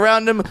wrapped it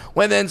around him.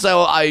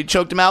 So I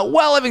choked him out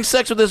while having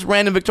sex with this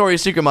random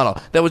Victoria's Secret model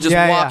that was just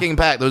Yeah, yeah. walking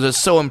back. That was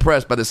just so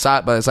impressed by the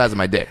size of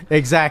my dick.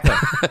 Exactly.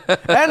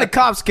 And the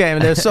cops came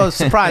and they were so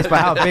surprised by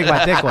how big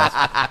my dick was.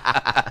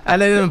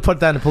 And they didn't even put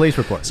that in the police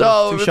report.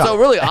 So Too shocked.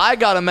 really, I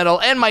got a medal,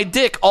 and my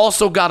dick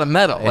also got a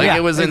medal. Like Yeah,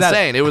 it was exactly.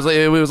 insane. It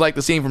was like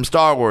the scene from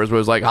Star Wars where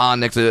it was like Han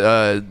next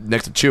to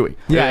Chewie.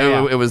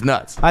 Yeah, it was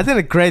nuts. I think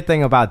the great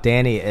thing about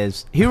Danny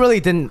is he really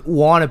didn't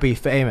want to be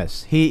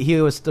famous. He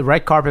was, the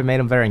red carpet made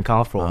him very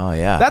uncomfortable. Oh,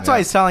 yeah. That's why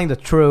he's telling the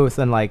truth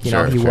and he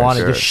Sure, wanted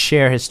to sure.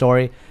 share his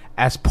story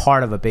as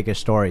part of a bigger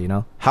story,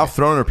 How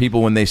thrown are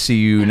people when they see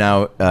you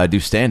now do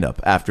stand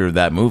up after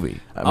that movie?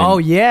 I mean, Oh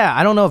yeah,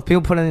 I don't know if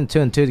people put in 2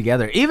 and 2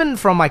 together. Even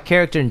from my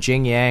character in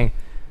Jing Yang,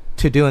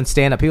 to doing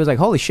stand-up. He was like,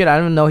 holy shit, I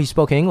didn't even know he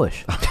spoke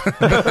English.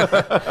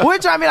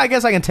 Which, I mean, I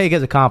guess I can take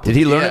as a compliment. Did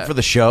he learn Yeah. it for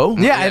the show?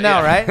 Yeah, I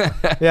know, right?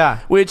 Yeah.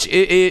 Which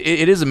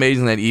it is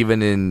amazing that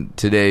even in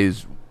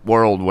today's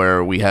world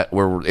where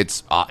where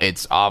it's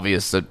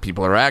obvious that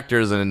people are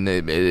actors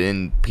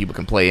and people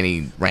can play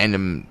any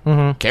random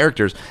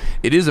characters,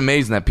 it is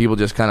amazing that people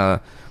just kind of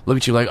look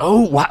at you like,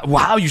 oh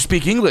wow, you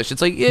speak English.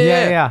 It's like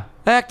yeah.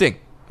 Acting.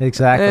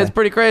 Exactly. It's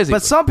pretty crazy.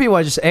 But some people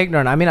are just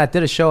ignorant. I mean, I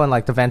did a show in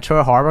like the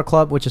Ventura Harbor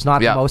Club, which is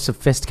not Yeah. the most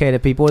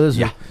sophisticated people. This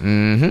was, I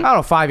don't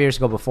know, 5 years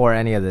ago before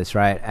any of this,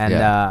 right?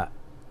 And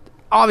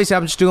obviously,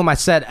 I'm just doing my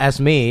set as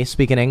me,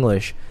 speaking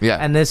English. Yeah.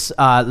 And this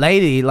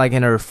lady, like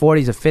in her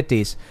 40s or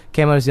 50s,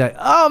 came up and was like,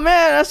 oh,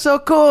 man, that's so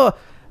cool.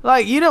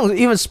 Like, you don't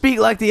even speak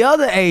like the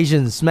other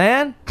Asians,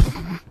 man.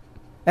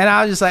 And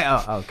I was just like,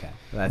 oh, okay.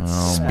 That's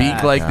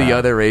speak like the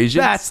other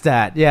Asians. That's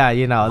that. Yeah,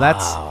 you know,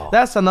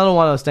 that's another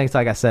one of those things,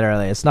 like I said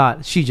earlier. It's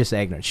not, she's just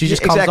ignorant. She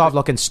just comes exactly. off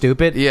looking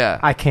stupid. Yeah.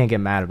 I can't get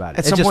mad about it. At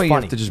It's some just point, funny.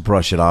 you have to just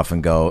brush it off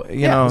and go,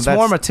 you know, it's that's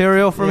more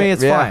material for me.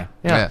 It's fine.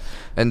 Yeah.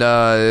 And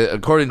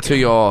according to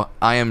your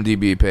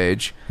IMDb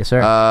page, Yes,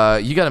 sir.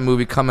 You got a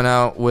movie coming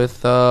out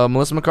with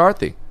Melissa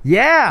McCarthy,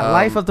 Yeah,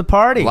 Life of the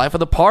Party. Life of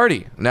the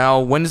Party.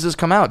 Now, when does this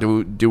come out?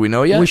 Do we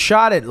know yet? We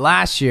shot it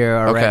last year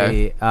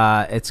already.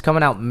 It's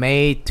coming out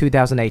May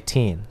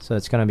 2018, so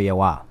it's going to be a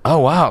while. Oh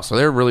wow, so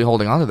they're really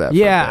holding on to that. for a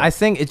Yeah, bit. I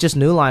think it's just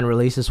New Line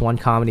releases one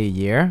comedy a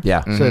year.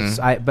 Yeah. So it's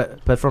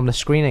but from the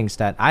screenings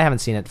that I haven't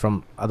seen it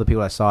from other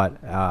people that saw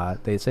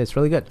it, they say it's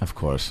really good. Of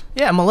course.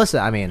 Yeah, Melissa.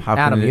 I mean, How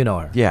can Adam, it- you know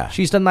her. Yeah.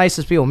 she's the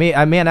nicest people. Me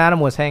and Adam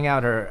was hanging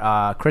out at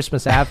her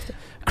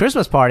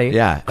Christmas party.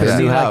 Yeah, at Christina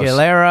her new house.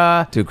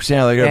 Aguilera, Dude,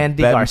 Christina Aguilera,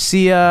 Andy Bette-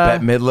 Garcia,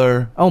 Bette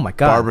Midler. Oh my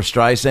God. Barbara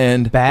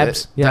Streisand.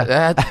 Babs.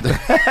 Yeah,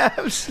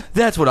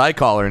 That's what I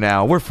call her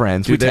now. We're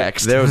friends. Dude, we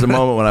text. There was a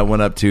moment when I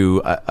went up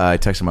to, I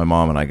texted my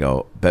mom and I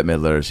go, Bette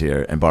Midler is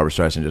here, and Barbara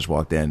Streisand just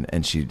walked in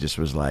and she just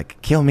was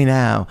like, "Kill me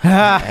now,"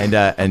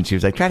 and she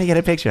was like, "Try to get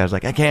a picture." I was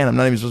like, "I can't. I'm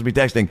not even supposed to be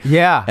texting."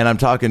 Yeah. And I'm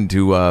talking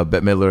to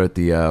Bette Midler at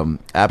the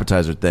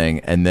appetizer thing,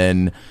 and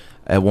then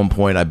at one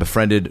point I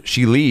befriended.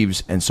 She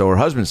leaves, and so her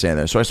husband's standing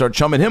there. So I start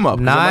chumming him up. 'Cause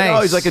I'm like, Nice.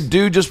 oh, he's like a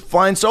dude just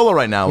flying solo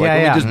right now. Like, Yeah,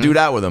 let yeah. me just dude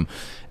out with him.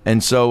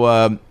 And so,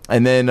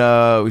 and then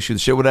we shoot the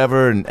shit,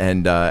 whatever, and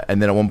then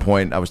at one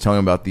point I was telling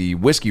him about the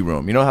whiskey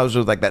room. You know how there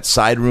was like that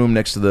side room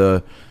next to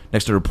the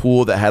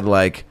pool that had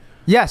like.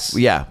 yes.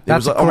 Yeah, it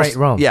That's was a almost- great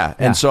room. Yeah,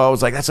 and so I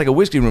was like, "That's like a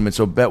whiskey room." And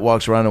so Bette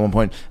walks around at one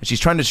point, and she's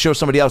trying to show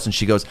somebody else, and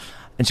she goes,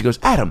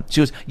 "Adam,"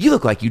 she goes, "You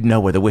look like you know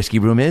where the whiskey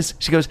room is."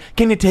 She goes,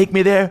 "Can you take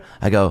me there?"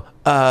 I go,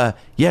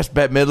 "Yes,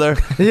 Bette Midler.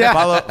 Yeah.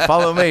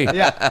 follow me."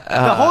 Yeah,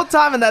 the whole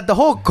time the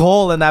whole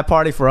goal in that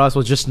party for us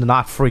was just to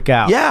not freak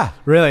out. Yeah.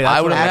 really. That's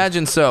I would what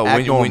imagine so.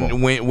 act When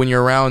normal. when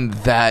you're around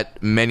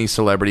that many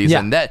celebrities Yeah.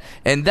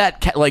 and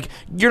that like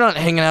you're not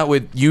hanging out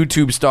with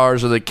YouTube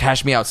stars or the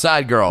Cash Me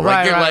Outside girl. Right,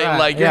 like you're right,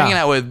 right. you're Yeah. hanging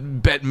out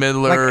with Bette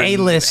Midler, Like and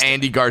A-list.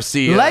 Andy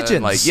Garcia, legends,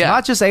 and like yeah,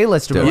 not just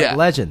A-listers, but Yeah. like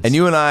legends. And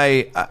you and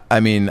I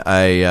mean,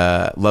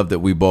 I love that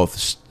we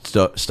both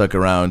stuck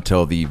around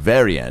till the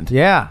very end.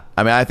 yeah,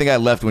 I mean, I think I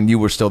left when you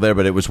were still there,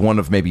 but it was one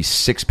of maybe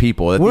 6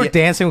 people. At we were the-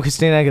 dancing with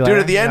Christina Aguilera. Dude,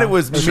 at the end you it know.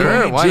 was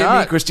Sure, me, why Jimmy,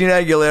 not? Christina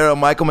Aguilera,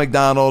 Michael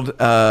McDonald,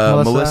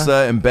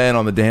 Melissa, and Ben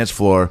on the dance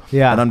floor.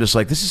 Yeah. And I'm just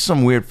like, this is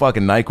some weird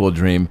fucking NyQuil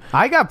dream.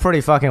 I got pretty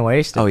fucking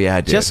wasted. Oh, yeah,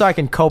 I did. Just so I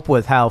can cope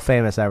with how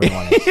famous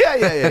everyone is.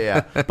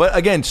 yeah. But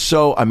again,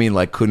 so, I mean,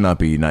 like, could not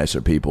be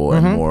nicer people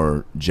and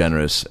more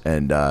generous,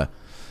 and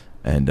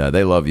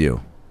they love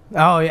you.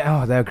 Oh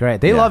yeah, they're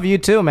great. They Yeah. love you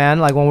too, man.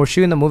 Like when we're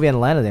shooting the movie in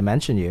Atlanta, they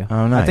mention you. Oh,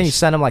 I nice. think you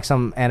sent them like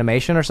some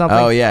animation or something.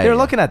 Oh, yeah. they were yeah.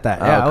 looking at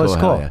that. Oh, Yeah, it was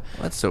hell cool. yeah.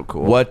 that's so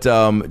cool. What,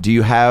 do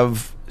you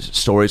have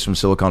stories from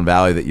Silicon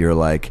Valley that you're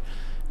like,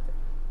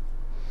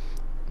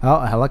 Oh,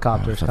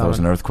 helicopters. I thought there was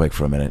an coming. earthquake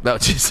for a minute. No,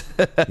 just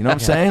You know what I'm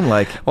saying?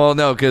 Like, well,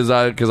 no, because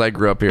I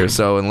grew up here,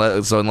 so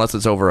unless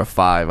it's over a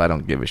 5, I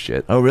don't give a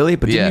shit. oh, really?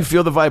 But didn't Yeah. you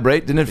feel the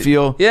vibrate? Didn't it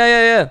feel...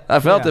 Yeah. I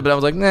felt Yeah. it, but I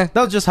was like, nah.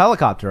 That was just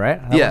helicopter,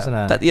 right? That wasn't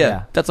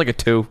a, That's like a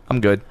 2.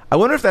 I'm good. I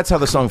wonder if that's how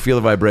the song "Feel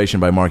the Vibration"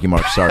 by Marky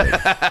Mark started,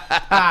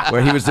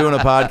 where he was doing a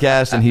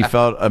podcast and he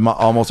felt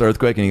almost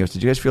earthquake, and he goes,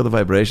 "Did you guys feel the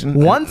vibration?"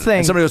 One thing-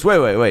 And somebody goes,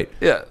 "Wait,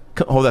 Yeah.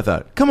 hold that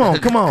thought. Come on,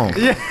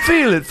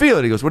 feel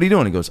it." He goes, "What are you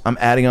doing?" He goes, "I'm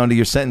adding on to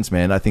your sentence,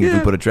 man. I think if we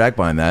put a track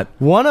behind that."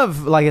 One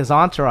of like his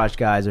entourage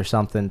guys or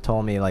something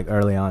told me like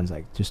early on, it's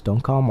like just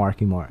don't call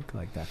Marky Mark.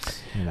 Like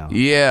that's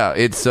Yeah,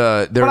 it's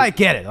there. But I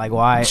get it. Like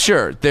why?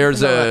 Sure.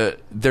 There's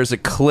a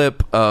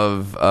clip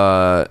of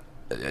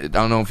I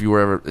don't know if you were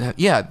ever.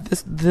 Yeah,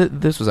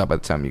 this was out by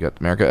the time you got to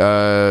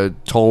America.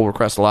 Toll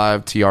Request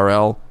Live,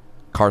 TRL.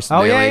 Carson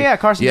Oh, Daly. yeah,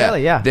 Carson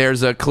Daly, yeah.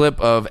 There's a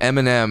clip of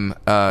Eminem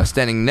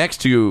standing next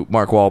to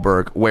Mark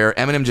Wahlberg where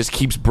Eminem just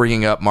keeps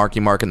bringing up Marky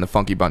Mark and the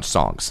Funky Bunch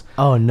songs.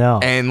 Oh no.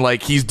 And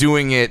like he's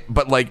doing it,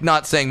 but like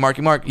not saying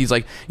Marky Mark. He's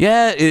like,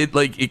 yeah,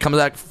 it comes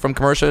back from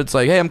commercial. It's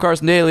like, hey, I'm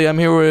Carson Daly. I'm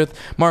here with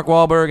Mark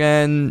Wahlberg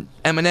and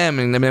Eminem.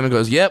 And Eminem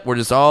goes, yep, we're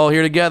just all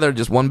here together,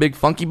 just one big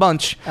funky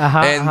bunch.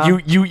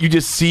 And you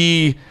just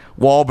see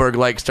Wahlberg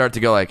like start to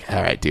go like,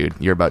 all right, dude,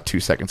 you're about 2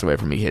 seconds away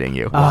from me hitting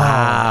you.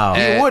 Wow.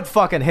 You would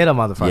fucking hit a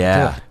motherfucker.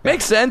 Yeah. too.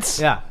 Makes sense.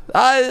 Yeah.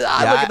 I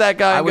look at that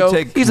guy I and would go,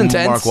 take he's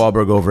intense. Mark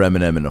Wahlberg over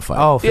Eminem in a fight.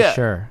 Oh, for yeah.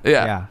 sure.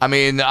 Yeah. I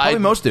mean, Probably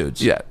most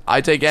dudes. Yeah.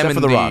 I take Except M for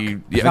and The Rock. Yeah. I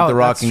think The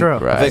Rock. that's true. I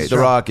Right. think The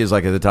Rock is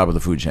like at the top of the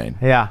food chain.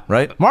 Yeah.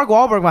 Right? Mark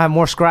Wahlberg might have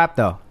more scrap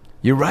though.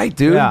 You're right,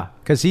 dude. Yeah,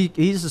 because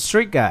he's a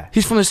street guy.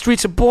 He's from the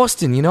streets of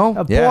Boston, you know?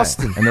 Yeah.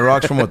 Boston. And The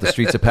Rock's from what? The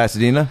streets of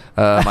Pasadena?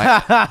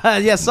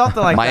 Yeah,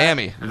 something like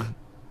Miami. that.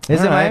 Is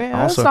it All right. Miami?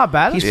 That's Also, not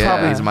bad. he's Yeah,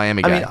 probably he's a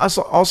Miami guy. I mean,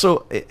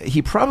 also,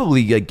 he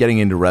probably getting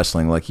into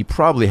wrestling. Like he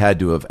probably had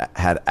to have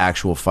had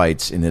actual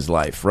fights in his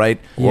life, right?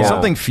 Yeah.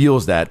 Something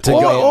fuels that to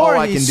or, go. or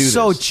I can he's do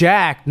so this.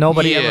 jacked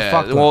nobody ever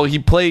fucked with well, him.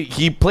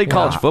 he played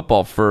college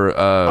football for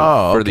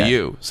for the okay.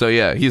 U. So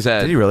yeah, he's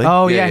had. Did he really?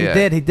 Oh Yeah, yeah,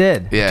 yeah. he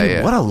did. Yeah, Dude,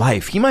 yeah. what a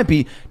life. He might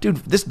be, dude.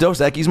 This Dos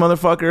Equis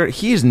motherfucker.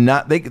 He's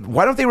not.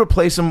 Why don't they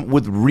replace him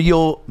with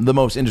the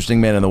most interesting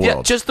man in the Yeah,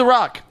 world? just The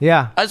Rock.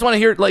 Yeah. I just want to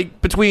hear like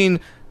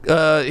between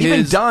Even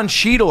his Don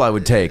Cheadle, I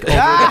would take over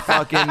the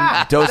fucking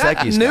Dos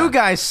Equis. New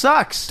guy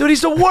sucks. Dude,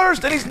 he's the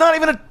worst, and he's not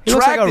even attractive. He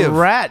looks like a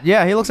rat.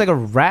 Yeah, he looks like a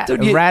rat,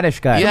 Dude, a radish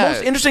guy. The Yeah.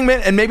 most interesting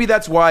man, and maybe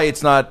that's why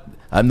it's not.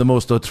 I'm the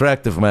most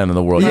attractive man in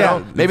the world. Yeah. You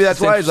know? Maybe that's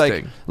It's why he's like,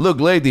 interesting. look,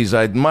 ladies,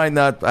 I might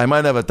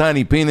have a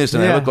tiny penis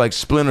and I Yeah. look like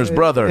Splinter's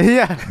brother.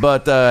 Yeah.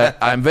 But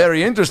I'm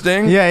very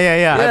interesting.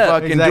 Yeah. I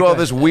fucking do all exactly.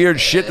 this weird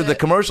shit that the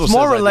commercial It's says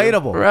more I do.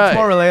 relatable. Right. It's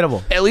more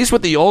relatable. At least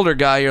with the older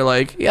guy, you're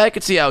like, yeah, I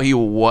could see how he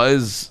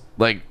was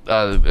like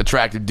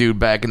attractive dude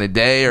back in the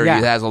day, or Yeah.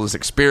 he has all this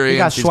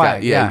experience. He got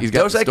swag, yeah. he's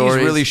got Dos Equis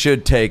stories. really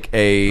should take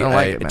I don't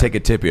like it, man. take a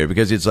tip here,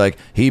 because it's like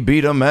he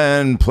beat a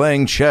man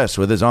playing chess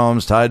with his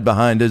arms tied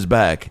behind his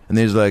back, and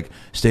he's like,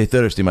 "Stay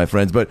thirsty, my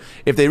friends." But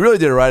if they really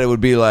did it right, it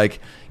would be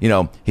like, you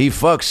know, he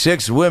fucked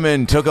 6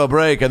 women, took a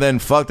break, and then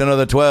fucked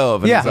another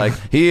 12, and Yeah. it's like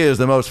he is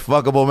the most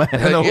fuckable man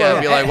in the Yeah,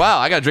 world. be like, wow,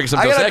 I gotta drink some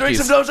I Dos gotta drink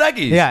Equis. some Dos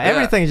Equis. Yeah,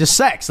 everything is just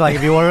sex. Like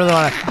if you really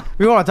want to,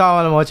 we want to talk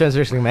about a most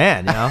interesting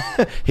man. You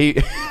know,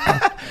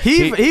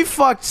 He he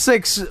fucked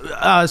 6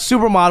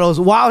 supermodels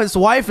while his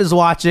wife is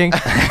watching,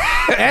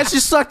 and she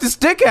sucked his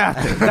dick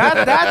after.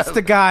 That's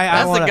the guy. I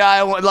That's want. the guy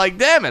I want. Like,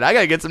 damn it, I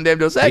gotta get some damn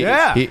Dos Equis.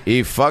 Yeah.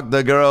 He fucked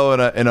the girl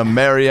in a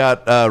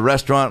Marriott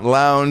restaurant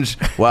lounge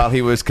while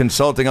he was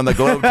consulting on the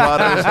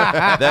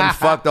Globetrotters. Then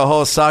fucked the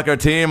whole soccer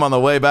team on the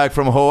way back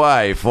from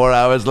Hawaii 4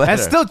 hours later. And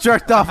still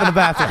jerked off in the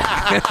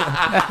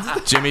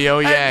bathroom. Jimmy O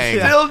Yang,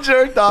 Still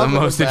jerked off. the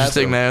in most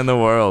interesting bathroom. man in the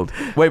world.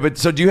 Wait, but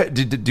so do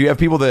you have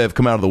people that have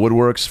come out of the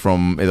woodworks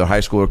from either high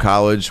school or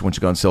college once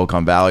you go in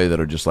Silicon Valley that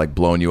are just like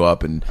blowing you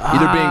up and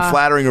either being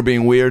flattering or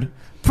being weird?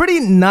 Pretty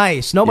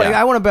nice. Nobody.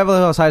 Yeah. I went to Beverly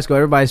Hills High School.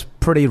 Everybody's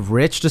pretty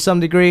rich to some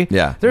degree.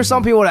 Yeah. There's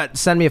some people that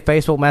send me a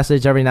Facebook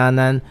message every now and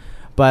then,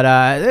 but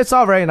it's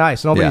all very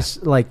nice.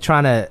 Nobody's like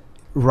trying to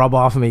rub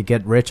off of me,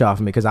 get rich off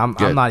of me, because I'm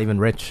Good. not even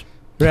rich.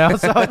 You know?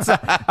 So it's,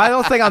 I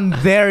don't think I'm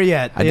there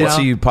yet. I did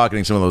see you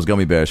pocketing some of those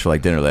gummy bears for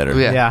like dinner later.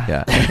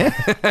 Yeah.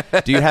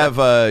 Yeah. Do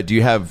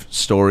you have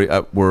story?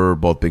 We're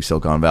both big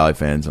Silicon Valley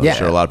fans. And Yeah. I'm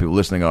sure a lot of people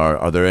listening are.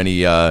 Are there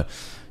any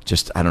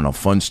just, I don't know,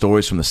 fun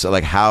stories from the set?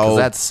 Like how 'Cause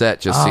that set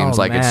just seems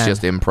like it's man.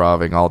 just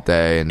improving all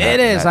day. And It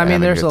is. I mean,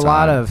 having there's good a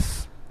lot time.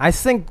 of. I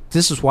think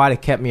this is why they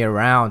kept me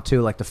around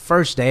too. Like the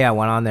first day I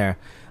went on there.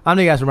 I don't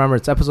know if you guys remember.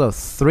 It's episode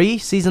 3,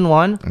 season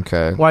 1.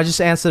 Okay. Where I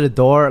just answered the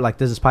door like,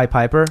 "This is Pied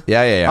Piper."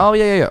 Yeah. Oh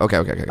yeah.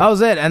 Okay. That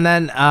was it. And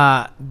then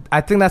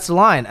I think that's the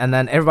line. And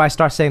then everybody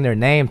starts saying their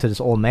name to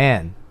this old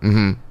man.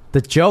 Mm-hmm.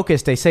 The joke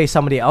is they say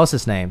somebody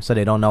else's name so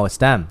they don't know it's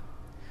them.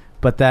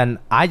 But then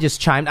I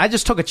just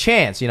took a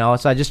chance, you know.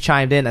 So I just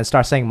chimed in and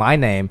started saying my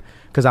name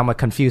because I'm a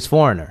confused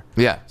foreigner.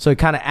 Yeah. So it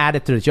kind of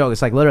added to the joke.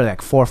 It's like literally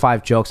like 4 or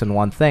 5 jokes in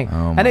one thing,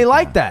 and they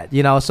like that,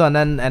 you know. So and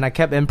then I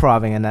kept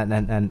improving, and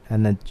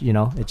then you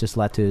know it just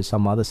led to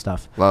some other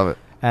stuff. Love it.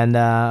 And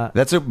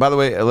by the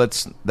way,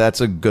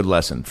 that's a good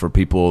lesson for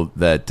people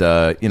that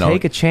you know,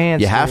 take a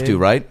chance. You have dude. to,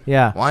 right?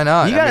 Yeah. Why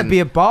not? You I gotta mean- be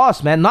a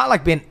boss, man. Not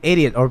like being an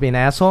idiot or being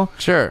an asshole.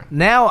 Sure.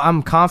 Now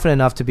I'm confident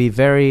enough to be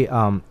very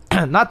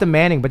not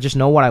demanding, but just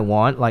know what I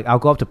want. Like I'll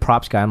go up to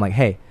props guy. I'm like,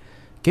 hey,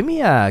 give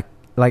me a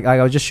like.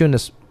 I was just shooting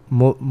this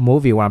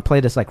movie where I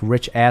play this like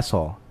rich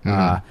asshole.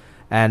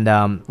 And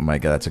Oh my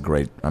god, that's a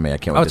great. I mean, I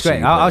can't wait oh, to it's see great.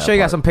 you play I'll that show you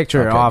guys part. some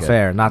picture Okay, off good.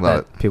 air. Not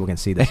Love that people can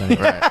see this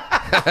anyway.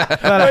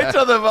 Wait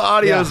till the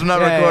audio is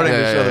not Yeah, recording yeah,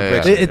 to show the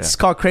yeah, picture. It's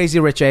called Crazy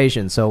Rich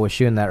Asian, so we're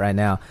shooting that right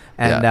now.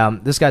 And Yeah.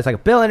 this guy's like a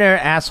billionaire,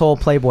 asshole,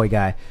 playboy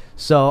guy.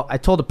 So I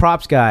told the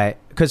props guy,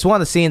 because one of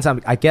the scenes,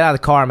 I get out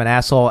of the car, I'm an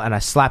asshole, and I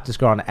slap this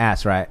girl on the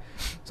ass, right?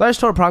 So I just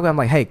told the prop guy, I'm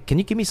like, hey, can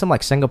you give me some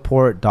like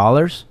Singapore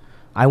dollars?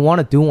 I want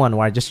to do one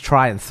where I just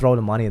try and throw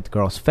the money at the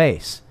girl's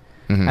face.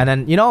 And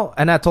then, you know,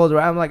 and I told her,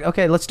 I'm like,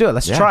 okay, let's do it.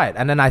 Let's try it.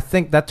 And then I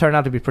think that turned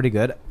out to be pretty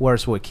good.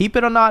 Whereas we'll keep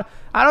it or not,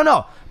 I don't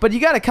know. But you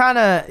got to kind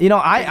of, you know,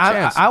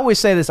 I always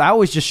say this. I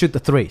always just shoot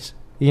the threes.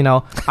 You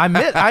know, I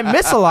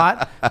miss a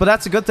lot, but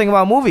that's a good thing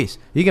about movies.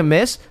 You can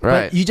miss,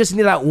 Right. but you just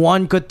need that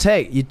one good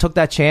take. You took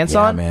that chance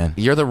Yeah, on. man.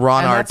 You're the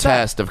Ron And that's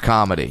Artest of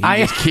comedy. You I-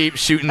 just keep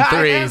shooting I am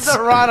threes. the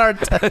Ron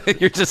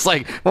Artest. You're just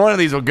like, one of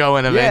these will go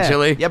in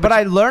eventually. Yeah, but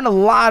I learned a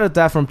lot of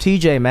that from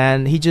TJ,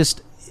 man. He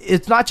just,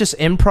 it's not just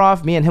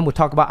improv. Me and him would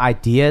talk about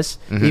ideas,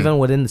 even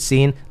within the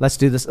scene. Let's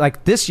do this.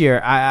 Like this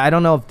year, I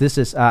don't know if this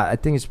is. I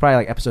think it's probably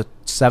like episode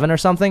 7 or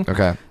something.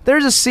 Okay.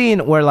 There's a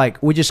scene where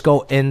like we just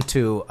go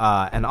into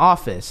an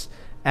office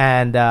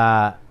and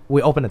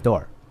we open the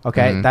door.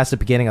 Okay, that's the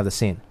beginning of the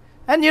scene.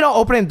 And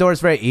opening the door is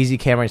very easy.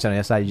 Cameras on the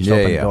other side. You just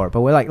open the door.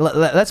 But we're like,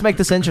 let's make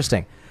this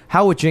interesting.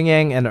 How would Jing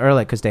Yang and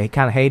Erlich, because they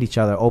kind of hate each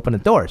other, open the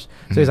doors?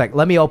 So he's like,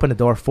 let me open the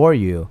door for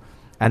you.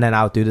 And then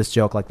I'll do this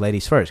joke like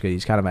ladies first, because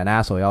he's kind of an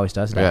asshole. He always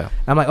does that. Yeah.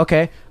 I'm like,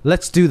 okay,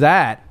 let's do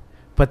that.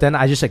 But then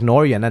I just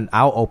ignore you, and then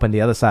I'll open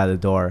the other side of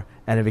the door,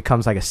 and it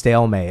becomes like a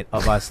stalemate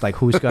of us, like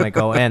who's going to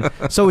go in.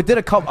 So we did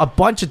a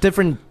bunch of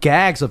different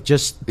gags of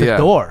just the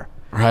door.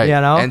 Right.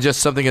 And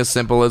just something as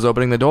simple as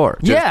opening the door.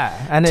 Just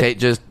and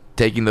just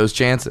taking those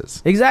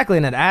chances. Exactly,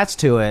 and it adds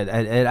to it.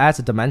 It adds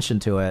a dimension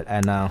to it,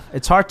 and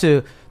it's hard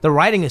to. The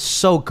writing is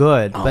so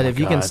good, but if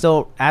you can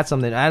still add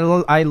something,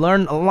 I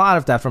learned a lot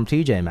of that from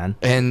TJ, man.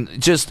 And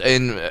just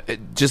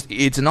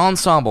it's an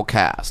ensemble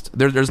cast.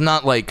 There's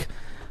not like,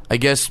 I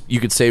guess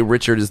you could say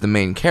Richard is the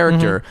main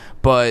character,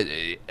 but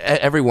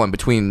everyone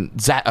between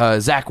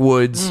Zach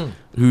Woods,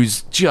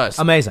 who's just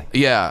amazing,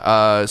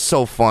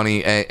 so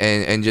funny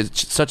and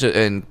just such a,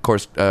 and of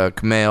course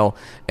Kumail,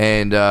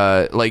 and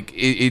like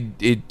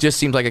it just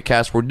seems like a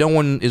cast where no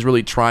one is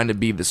really trying to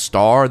be the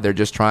star. They're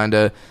just trying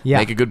to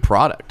make a good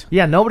product.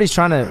 Yeah, nobody's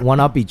trying to one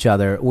up each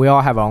other. We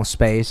all have our own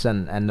space,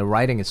 and the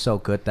writing is so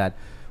good that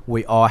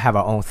we all have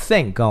our own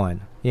thing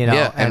going.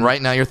 Yeah, and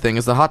right now your thing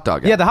is the hot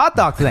dog app. Yeah, the hot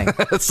dog thing.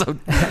 So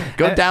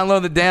go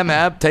download the damn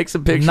app, take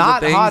some pictures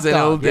not of things, hot and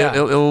dog,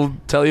 it'll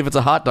tell you if it's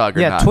a hot dog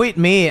or not. Yeah, tweet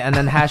me and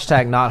then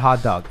hashtag not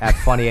hot dog at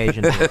Funny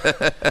Asian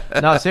Dude.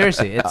 No,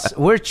 seriously,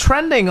 we're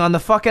trending on the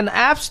fucking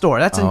app store.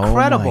 That's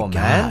incredible,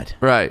 man.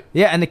 Right.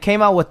 Yeah, and it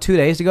came out 2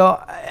 days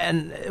ago,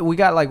 and we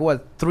got like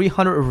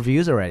 300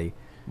 reviews already.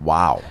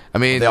 Wow. I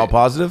mean, are they all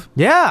positive?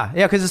 Yeah,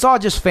 because it's all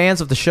just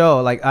fans of the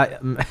show. Like,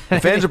 The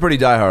fans are pretty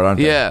diehard, aren't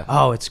they? Yeah.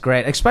 Oh, it's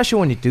great, especially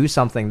when you do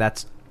something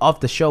that's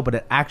of the show, but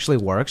it actually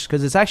works,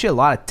 because it's actually a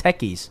lot of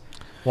techies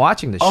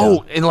watching the show.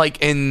 Oh, and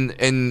like,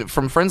 and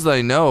from friends that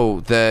I know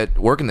that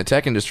work in the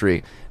tech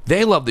industry,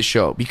 they love the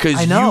show because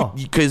I know.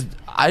 because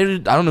I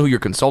don't know who your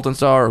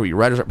consultants are or who your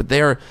writers are, but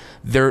they're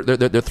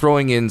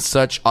throwing in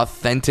such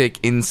authentic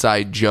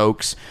inside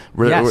jokes.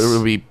 Yes. Where it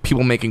would be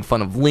people making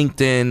fun of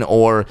LinkedIn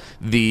or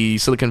the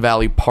Silicon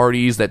Valley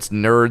parties. That's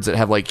nerds that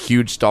have like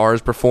huge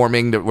stars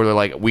performing. That where they're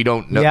like, we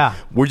don't know. Yeah.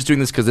 We're just doing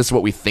this because this is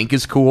what we think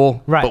is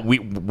cool. Right. But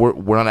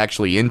we're not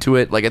actually into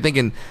it. Like I think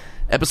in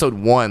episode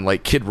 1,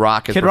 like Kid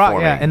Rock is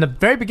performing. Yeah, in the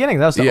very beginning,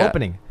 that was the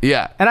opening.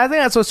 Yeah. And I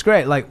think that's what's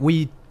great. Like,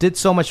 we did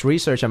so much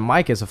research, and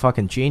Mike is a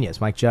fucking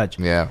genius, Mike Judge.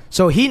 Yeah.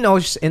 So he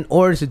knows in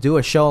order to do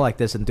a show like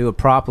this and do it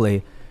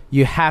properly,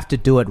 you have to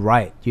do it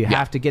right. You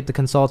have to get the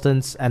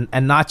consultants and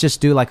not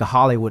just do like a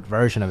Hollywood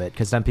version of it,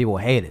 because then people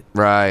hate it.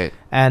 Right.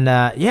 And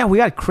we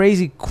got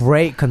crazy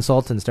great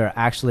consultants that are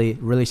actually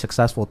really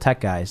successful tech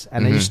guys,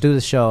 and they just do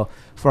the show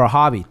for a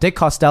hobby. Dick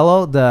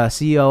Costello, the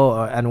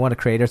CEO and one of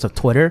the creators of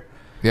Twitter,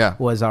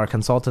 was our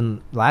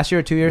consultant last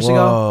year or 2 years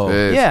ago.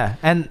 Jeez. Yeah,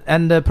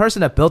 and the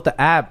person that built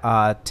the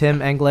app, Tim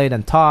Englade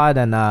and Todd,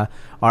 and our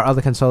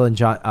other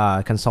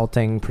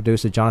consulting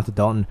producer, Jonathan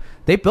Dalton,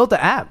 they built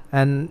the app.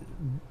 And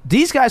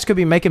these guys could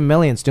be making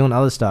millions doing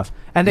other stuff,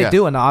 and they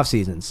do in the off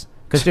seasons,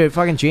 because they're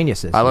fucking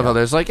geniuses. I love how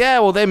there's like,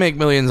 well, they make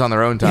millions on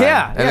their own time.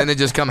 Yeah, and then they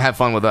just come have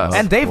fun with us.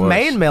 And they've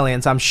made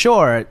millions, I'm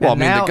sure. Well, I And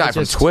mean, now the guy it's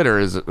from just- Twitter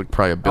is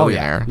probably a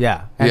billionaire.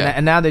 Yeah.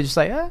 And now they're just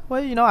like,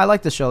 well, I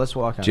like this show. Let's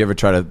walk on. Did you ever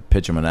try to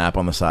pitch them an app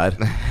on the side?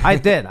 I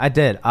did. It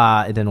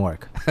didn't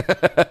work.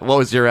 What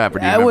was your app? Or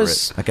do you It remember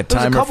was Like a it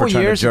was timer couple for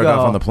trying to years jerk ago.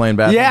 off on the plane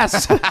bathroom?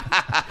 Yes.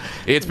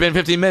 It's been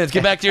 15 minutes.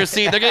 Get back to your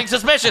seat. They're getting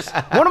suspicious.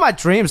 One of my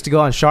dreams to go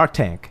on Shark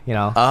Tank,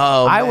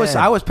 Oh, I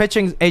man. was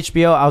pitching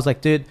HBO. I was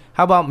like, dude,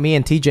 how about me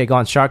and TJ go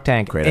on Shark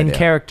Tank Great in idea.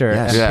 character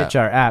Yes. and Yeah. pitch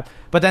our app?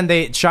 But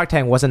then Shark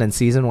Tank wasn't in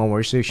season when we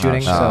were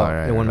shooting, so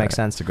right, it wouldn't make right.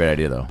 sense. It's a great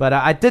idea, though. But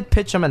I did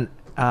pitch him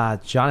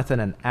Jonathan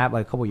an app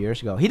like a couple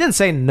years ago. He didn't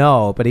say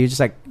no, but he was just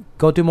like,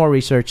 go do more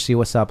research, see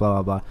what's up,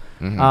 blah, blah,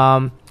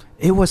 blah.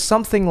 It was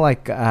something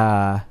like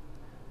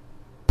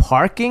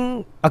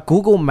parking, a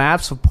Google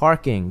Maps for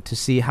parking to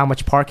see how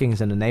much parking is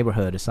in the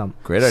neighborhood or something.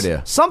 Great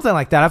idea. Something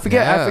like that. I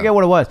forget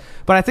what it was.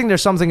 But I think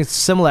there's something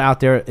similar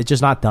out there. It's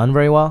just not done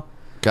very well.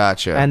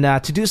 Gotcha. And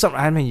to do something,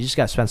 I mean, you just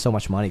got to spend so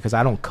much money, because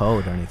I don't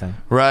code or anything.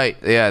 Right.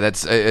 Yeah,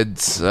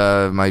 it's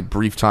my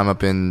brief time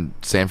up in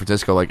San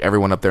Francisco. Like,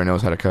 everyone up there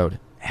knows how to code.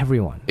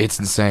 Everyone. It's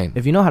insane.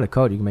 If you know how to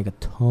code, you can make a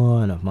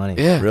ton of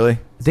money. Yeah. Really?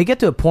 They get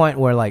to a point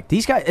where, like,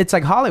 these guys, it's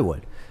like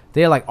Hollywood.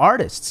 They're like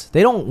artists.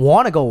 They don't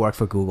want to go work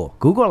for Google.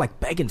 Google are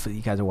like begging for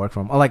these guys to work for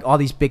them, or like all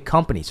these big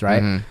companies,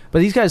 right? But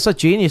these guys are such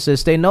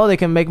geniuses. They know they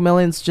can make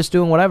millions just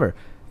doing whatever.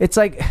 It's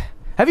like,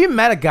 have you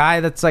met a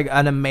guy that's like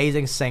an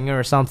amazing singer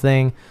or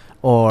something?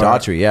 Or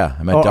Daughtry, yeah.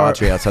 I met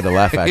Daughtry outside the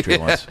Laugh Factory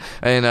once.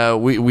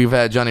 And we've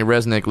had Johnny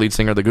Resnick, lead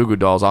singer of the Goo Goo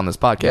Dolls, on this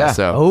podcast. Yeah.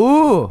 So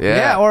Ooh,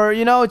 Yeah. yeah,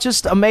 or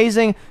just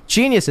amazing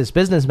geniuses,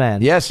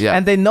 businessmen. Yes. Yeah.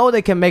 And they know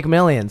they can make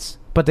millions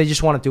but they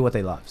just want to do what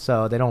they love,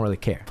 so they don't really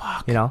care.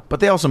 You know? But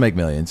they also make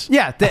millions.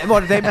 Yeah, they've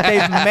made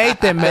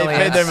their millions.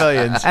 made their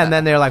millions. And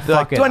then they're like, They're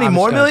fuck like, it. do I need I'm just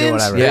more gonna do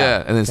millions? whatever.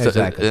 Yeah, and then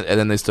exactly. and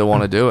then they still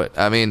want to do it.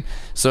 I mean,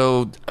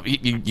 so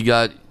you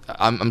got.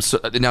 I'm so,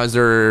 now. Is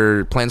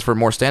there plans for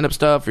more stand-up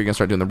stuff? Are you gonna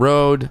start doing the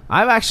road?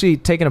 I've actually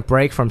taken a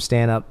break from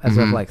stand-up as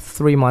of like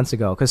 3 months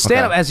ago. Because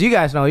stand-up, as you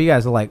guys know, you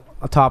guys are like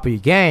on top of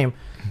your game.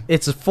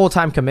 It's a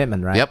full-time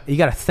commitment, right? Yep. You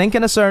got to think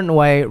in a certain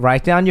way,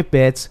 write down your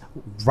bits,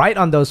 write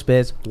on those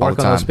bits, work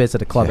the on those time. bits at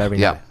the club every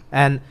Yeah. night.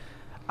 And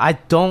I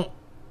don't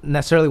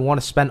necessarily want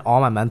to spend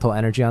all my mental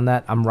energy on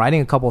that. I'm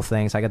writing a couple of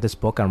things. I got this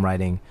book I'm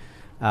writing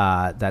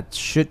that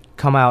should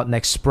come out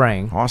next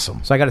spring.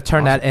 Awesome. So I got to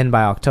turn that in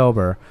by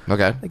October.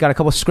 Okay. I got a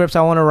couple of scripts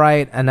I want to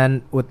write, and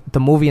then with the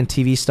movie and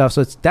TV stuff.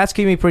 So that's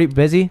keeping me pretty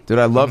busy. Dude,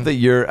 I love that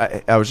you're.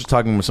 I was just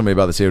talking with somebody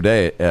about this the other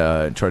day,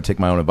 trying to take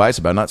my own advice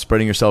about not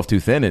spreading yourself too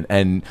thin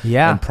and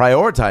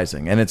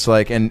prioritizing. And it's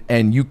like,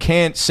 and you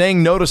can't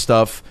saying no to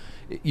stuff.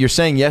 You're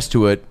saying yes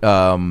to it.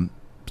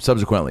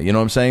 Subsequently, you know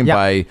what I'm saying?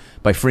 Yep.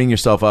 By freeing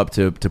yourself up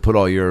to put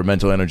all your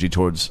mental energy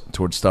towards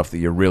stuff that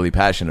you're really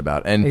passionate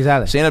about. And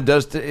Exactly.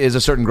 stand-up is a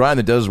certain grind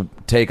that does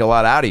take a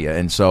lot out of you,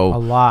 and so A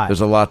lot.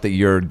 there's a lot that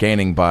you're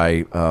gaining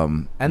by.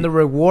 And the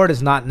reward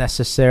is not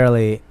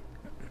necessarily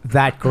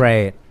that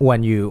great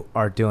when you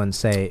are doing,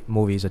 say,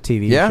 movies or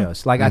TV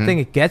shows. Like, I think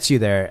it gets you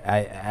there.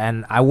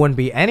 And I wouldn't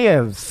be any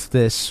of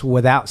this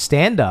without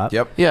stand-up.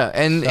 Yep. Yeah,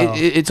 and So-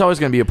 it's always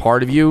going to be a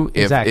part of you.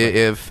 Exactly.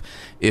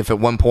 If at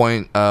one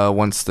point,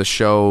 once the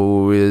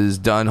show is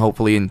done,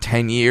 hopefully in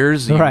 10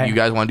 years, you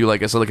guys want to do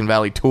like a Silicon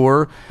Valley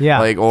tour,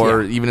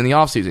 even in the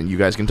off season, you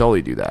guys can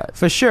totally do that.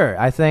 For sure.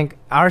 I think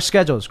our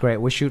schedule is great.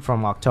 We shoot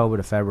from October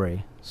to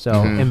February. So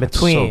in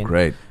between, so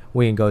great.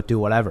 we can go do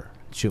whatever.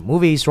 Shoot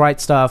movies, write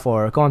stuff,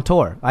 or go on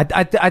tour. I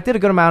did a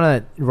good amount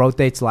of road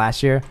dates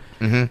last year.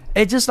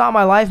 It's just not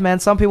my life,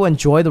 man. Some people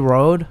enjoy the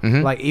road,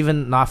 like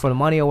even not for the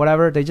money or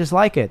whatever. They just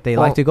like it. They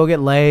like to go get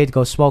laid,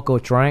 go smoke, go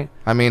drink.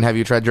 I mean, have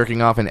you tried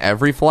jerking off in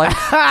every flight?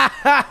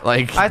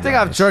 Like, I think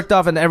I've jerked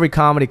off in every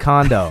comedy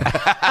condo.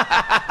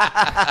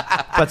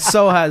 But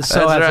so has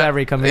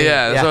every comedian.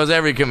 Yeah, so has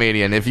every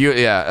comedian. If you,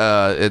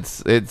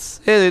 that's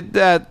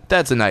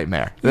a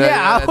nightmare.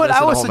 I would That's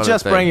a whole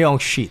suggest nother bring thing. your own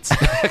sheets.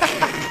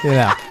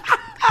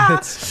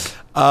 It's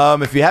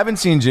If you haven't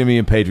seen Jimmy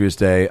and Patriots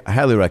Day, I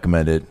highly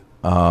recommend it.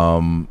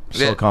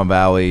 Silicon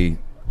Valley.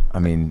 I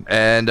mean,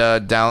 and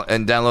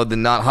download the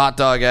Not Hot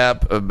Dog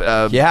app.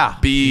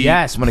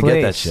 yes, I'm gonna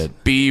get that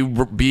shit. Be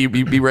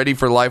ready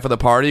for Life of the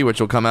Party, which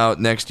will come out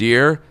next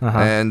year,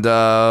 and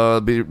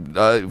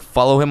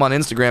follow him on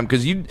Instagram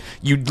because you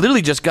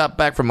literally just got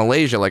back from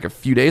Malaysia like a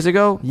few days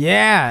ago.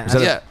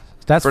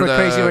 That's for the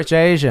Crazy Rich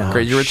Asians.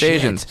 Crazy Rich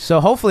Asians. So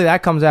hopefully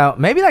that comes out.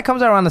 Maybe that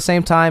comes out around the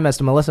same time as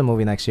the Melissa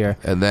movie next year.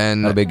 And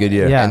then That'll be a good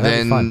year. Yeah, and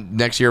that'd be then fun.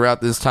 next year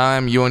about this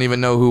time, you won't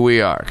even know who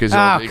we are.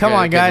 Come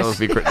on, guys.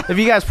 If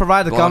you guys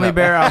provide the gummy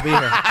bear, I'll be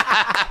here.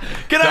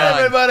 Good night,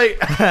 everybody.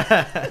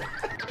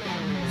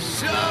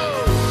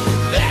 Show.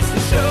 That's the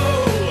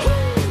show.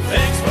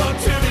 Thanks for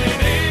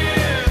tuning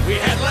in. We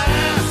had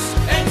laughs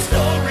and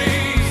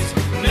stories.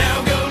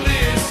 Now go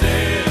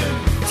listen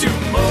to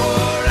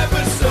more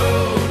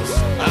episodes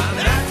on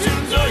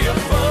iTunes or your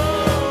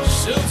phone.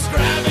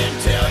 Subscribe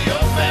and tell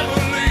your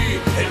family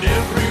and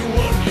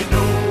everyone you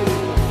know.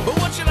 But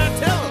what should I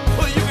tell them?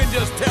 Well, you can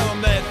just tell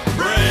them that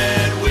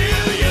Brad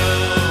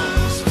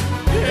Williams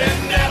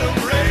and Adam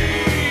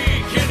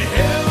Ray can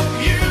help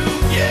you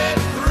get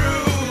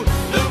through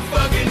the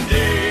fucking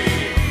day.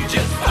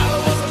 Just follow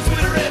us on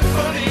Twitter at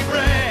Funny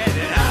Brad,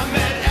 and I'm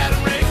at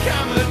Adam Ray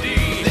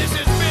Comedy. This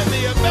has been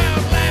the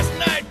About Last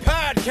Night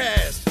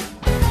podcast.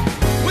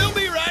 We'll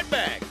be right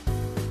back.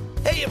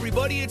 Hey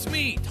everybody, it's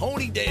me,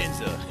 Tony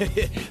Danza.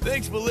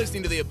 Thanks for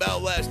listening to the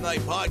About Last Night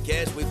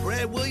podcast with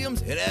Brad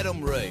Williams and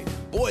Adam Ray.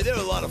 Boy, they're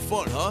a lot of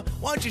fun, huh?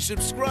 Why don't you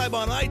subscribe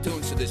on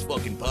iTunes to this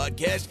fucking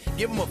podcast,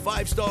 give them a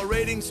 5-star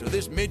rating so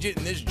this midget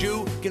and this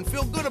Jew can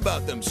feel good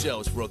about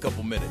themselves for a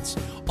couple minutes.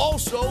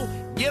 Also,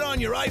 get on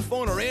your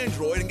iPhone or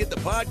Android and get the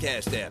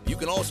podcast app. You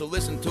can also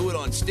listen to it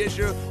on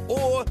Stitcher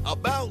or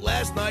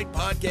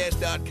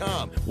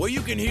aboutlastnightpodcast.com, where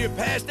you can hear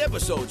past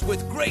episodes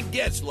with great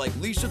guests like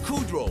Lisa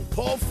Kudrow,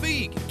 Paul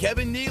Feig,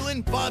 Kevin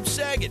Nealon, Bob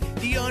Saget,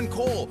 Dion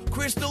Cole,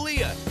 Chris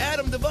D'Elia,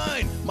 Adam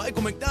Devine,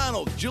 Michael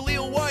McDonald,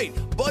 Jaleel White,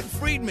 Bud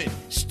Friedman,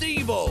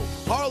 Steve-O,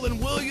 Harlan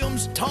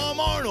Williams, Tom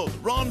Arnold,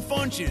 Ron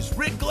Funches,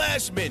 Rick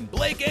Glassman,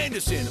 Blake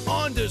Anderson,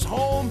 Anders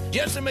Holm,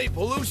 Jessime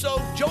Peluso,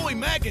 Joey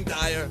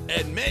McIntyre,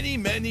 and many,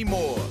 many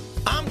more.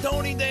 I'm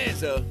Tony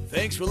Danza.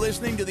 Thanks for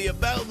listening to the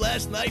About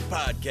Last Night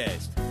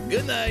podcast.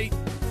 Good night.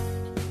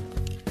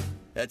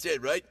 That's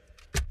it, right?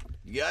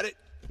 You got it?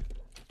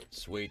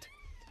 Sweet.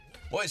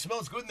 Boy, it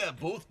smells good in that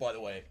booth, by the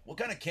way. What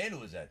kind of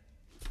candle is that?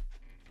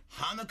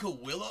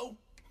 Hanukkah willow?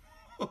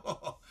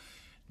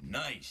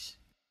 Nice.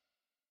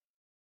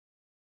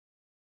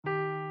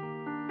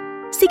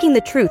 Seeking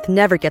the truth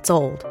never gets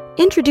old.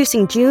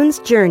 Introducing June's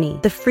Journey,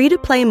 the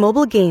free-to-play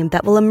mobile game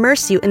that will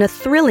immerse you in a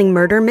thrilling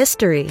murder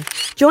mystery.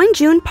 Join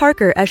June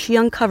Parker as she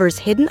uncovers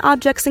hidden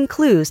objects and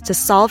clues to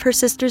solve her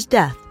sister's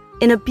death.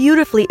 in a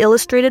beautifully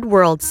illustrated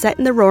world set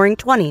in the Roaring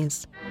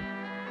 '20s.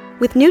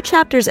 With new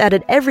chapters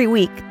added every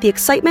week, the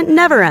excitement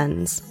never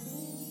ends.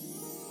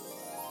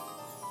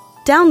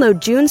 Download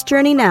June's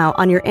Journey now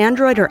on your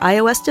Android or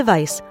iOS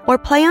device, or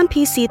play on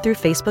PC through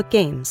Facebook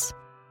Games.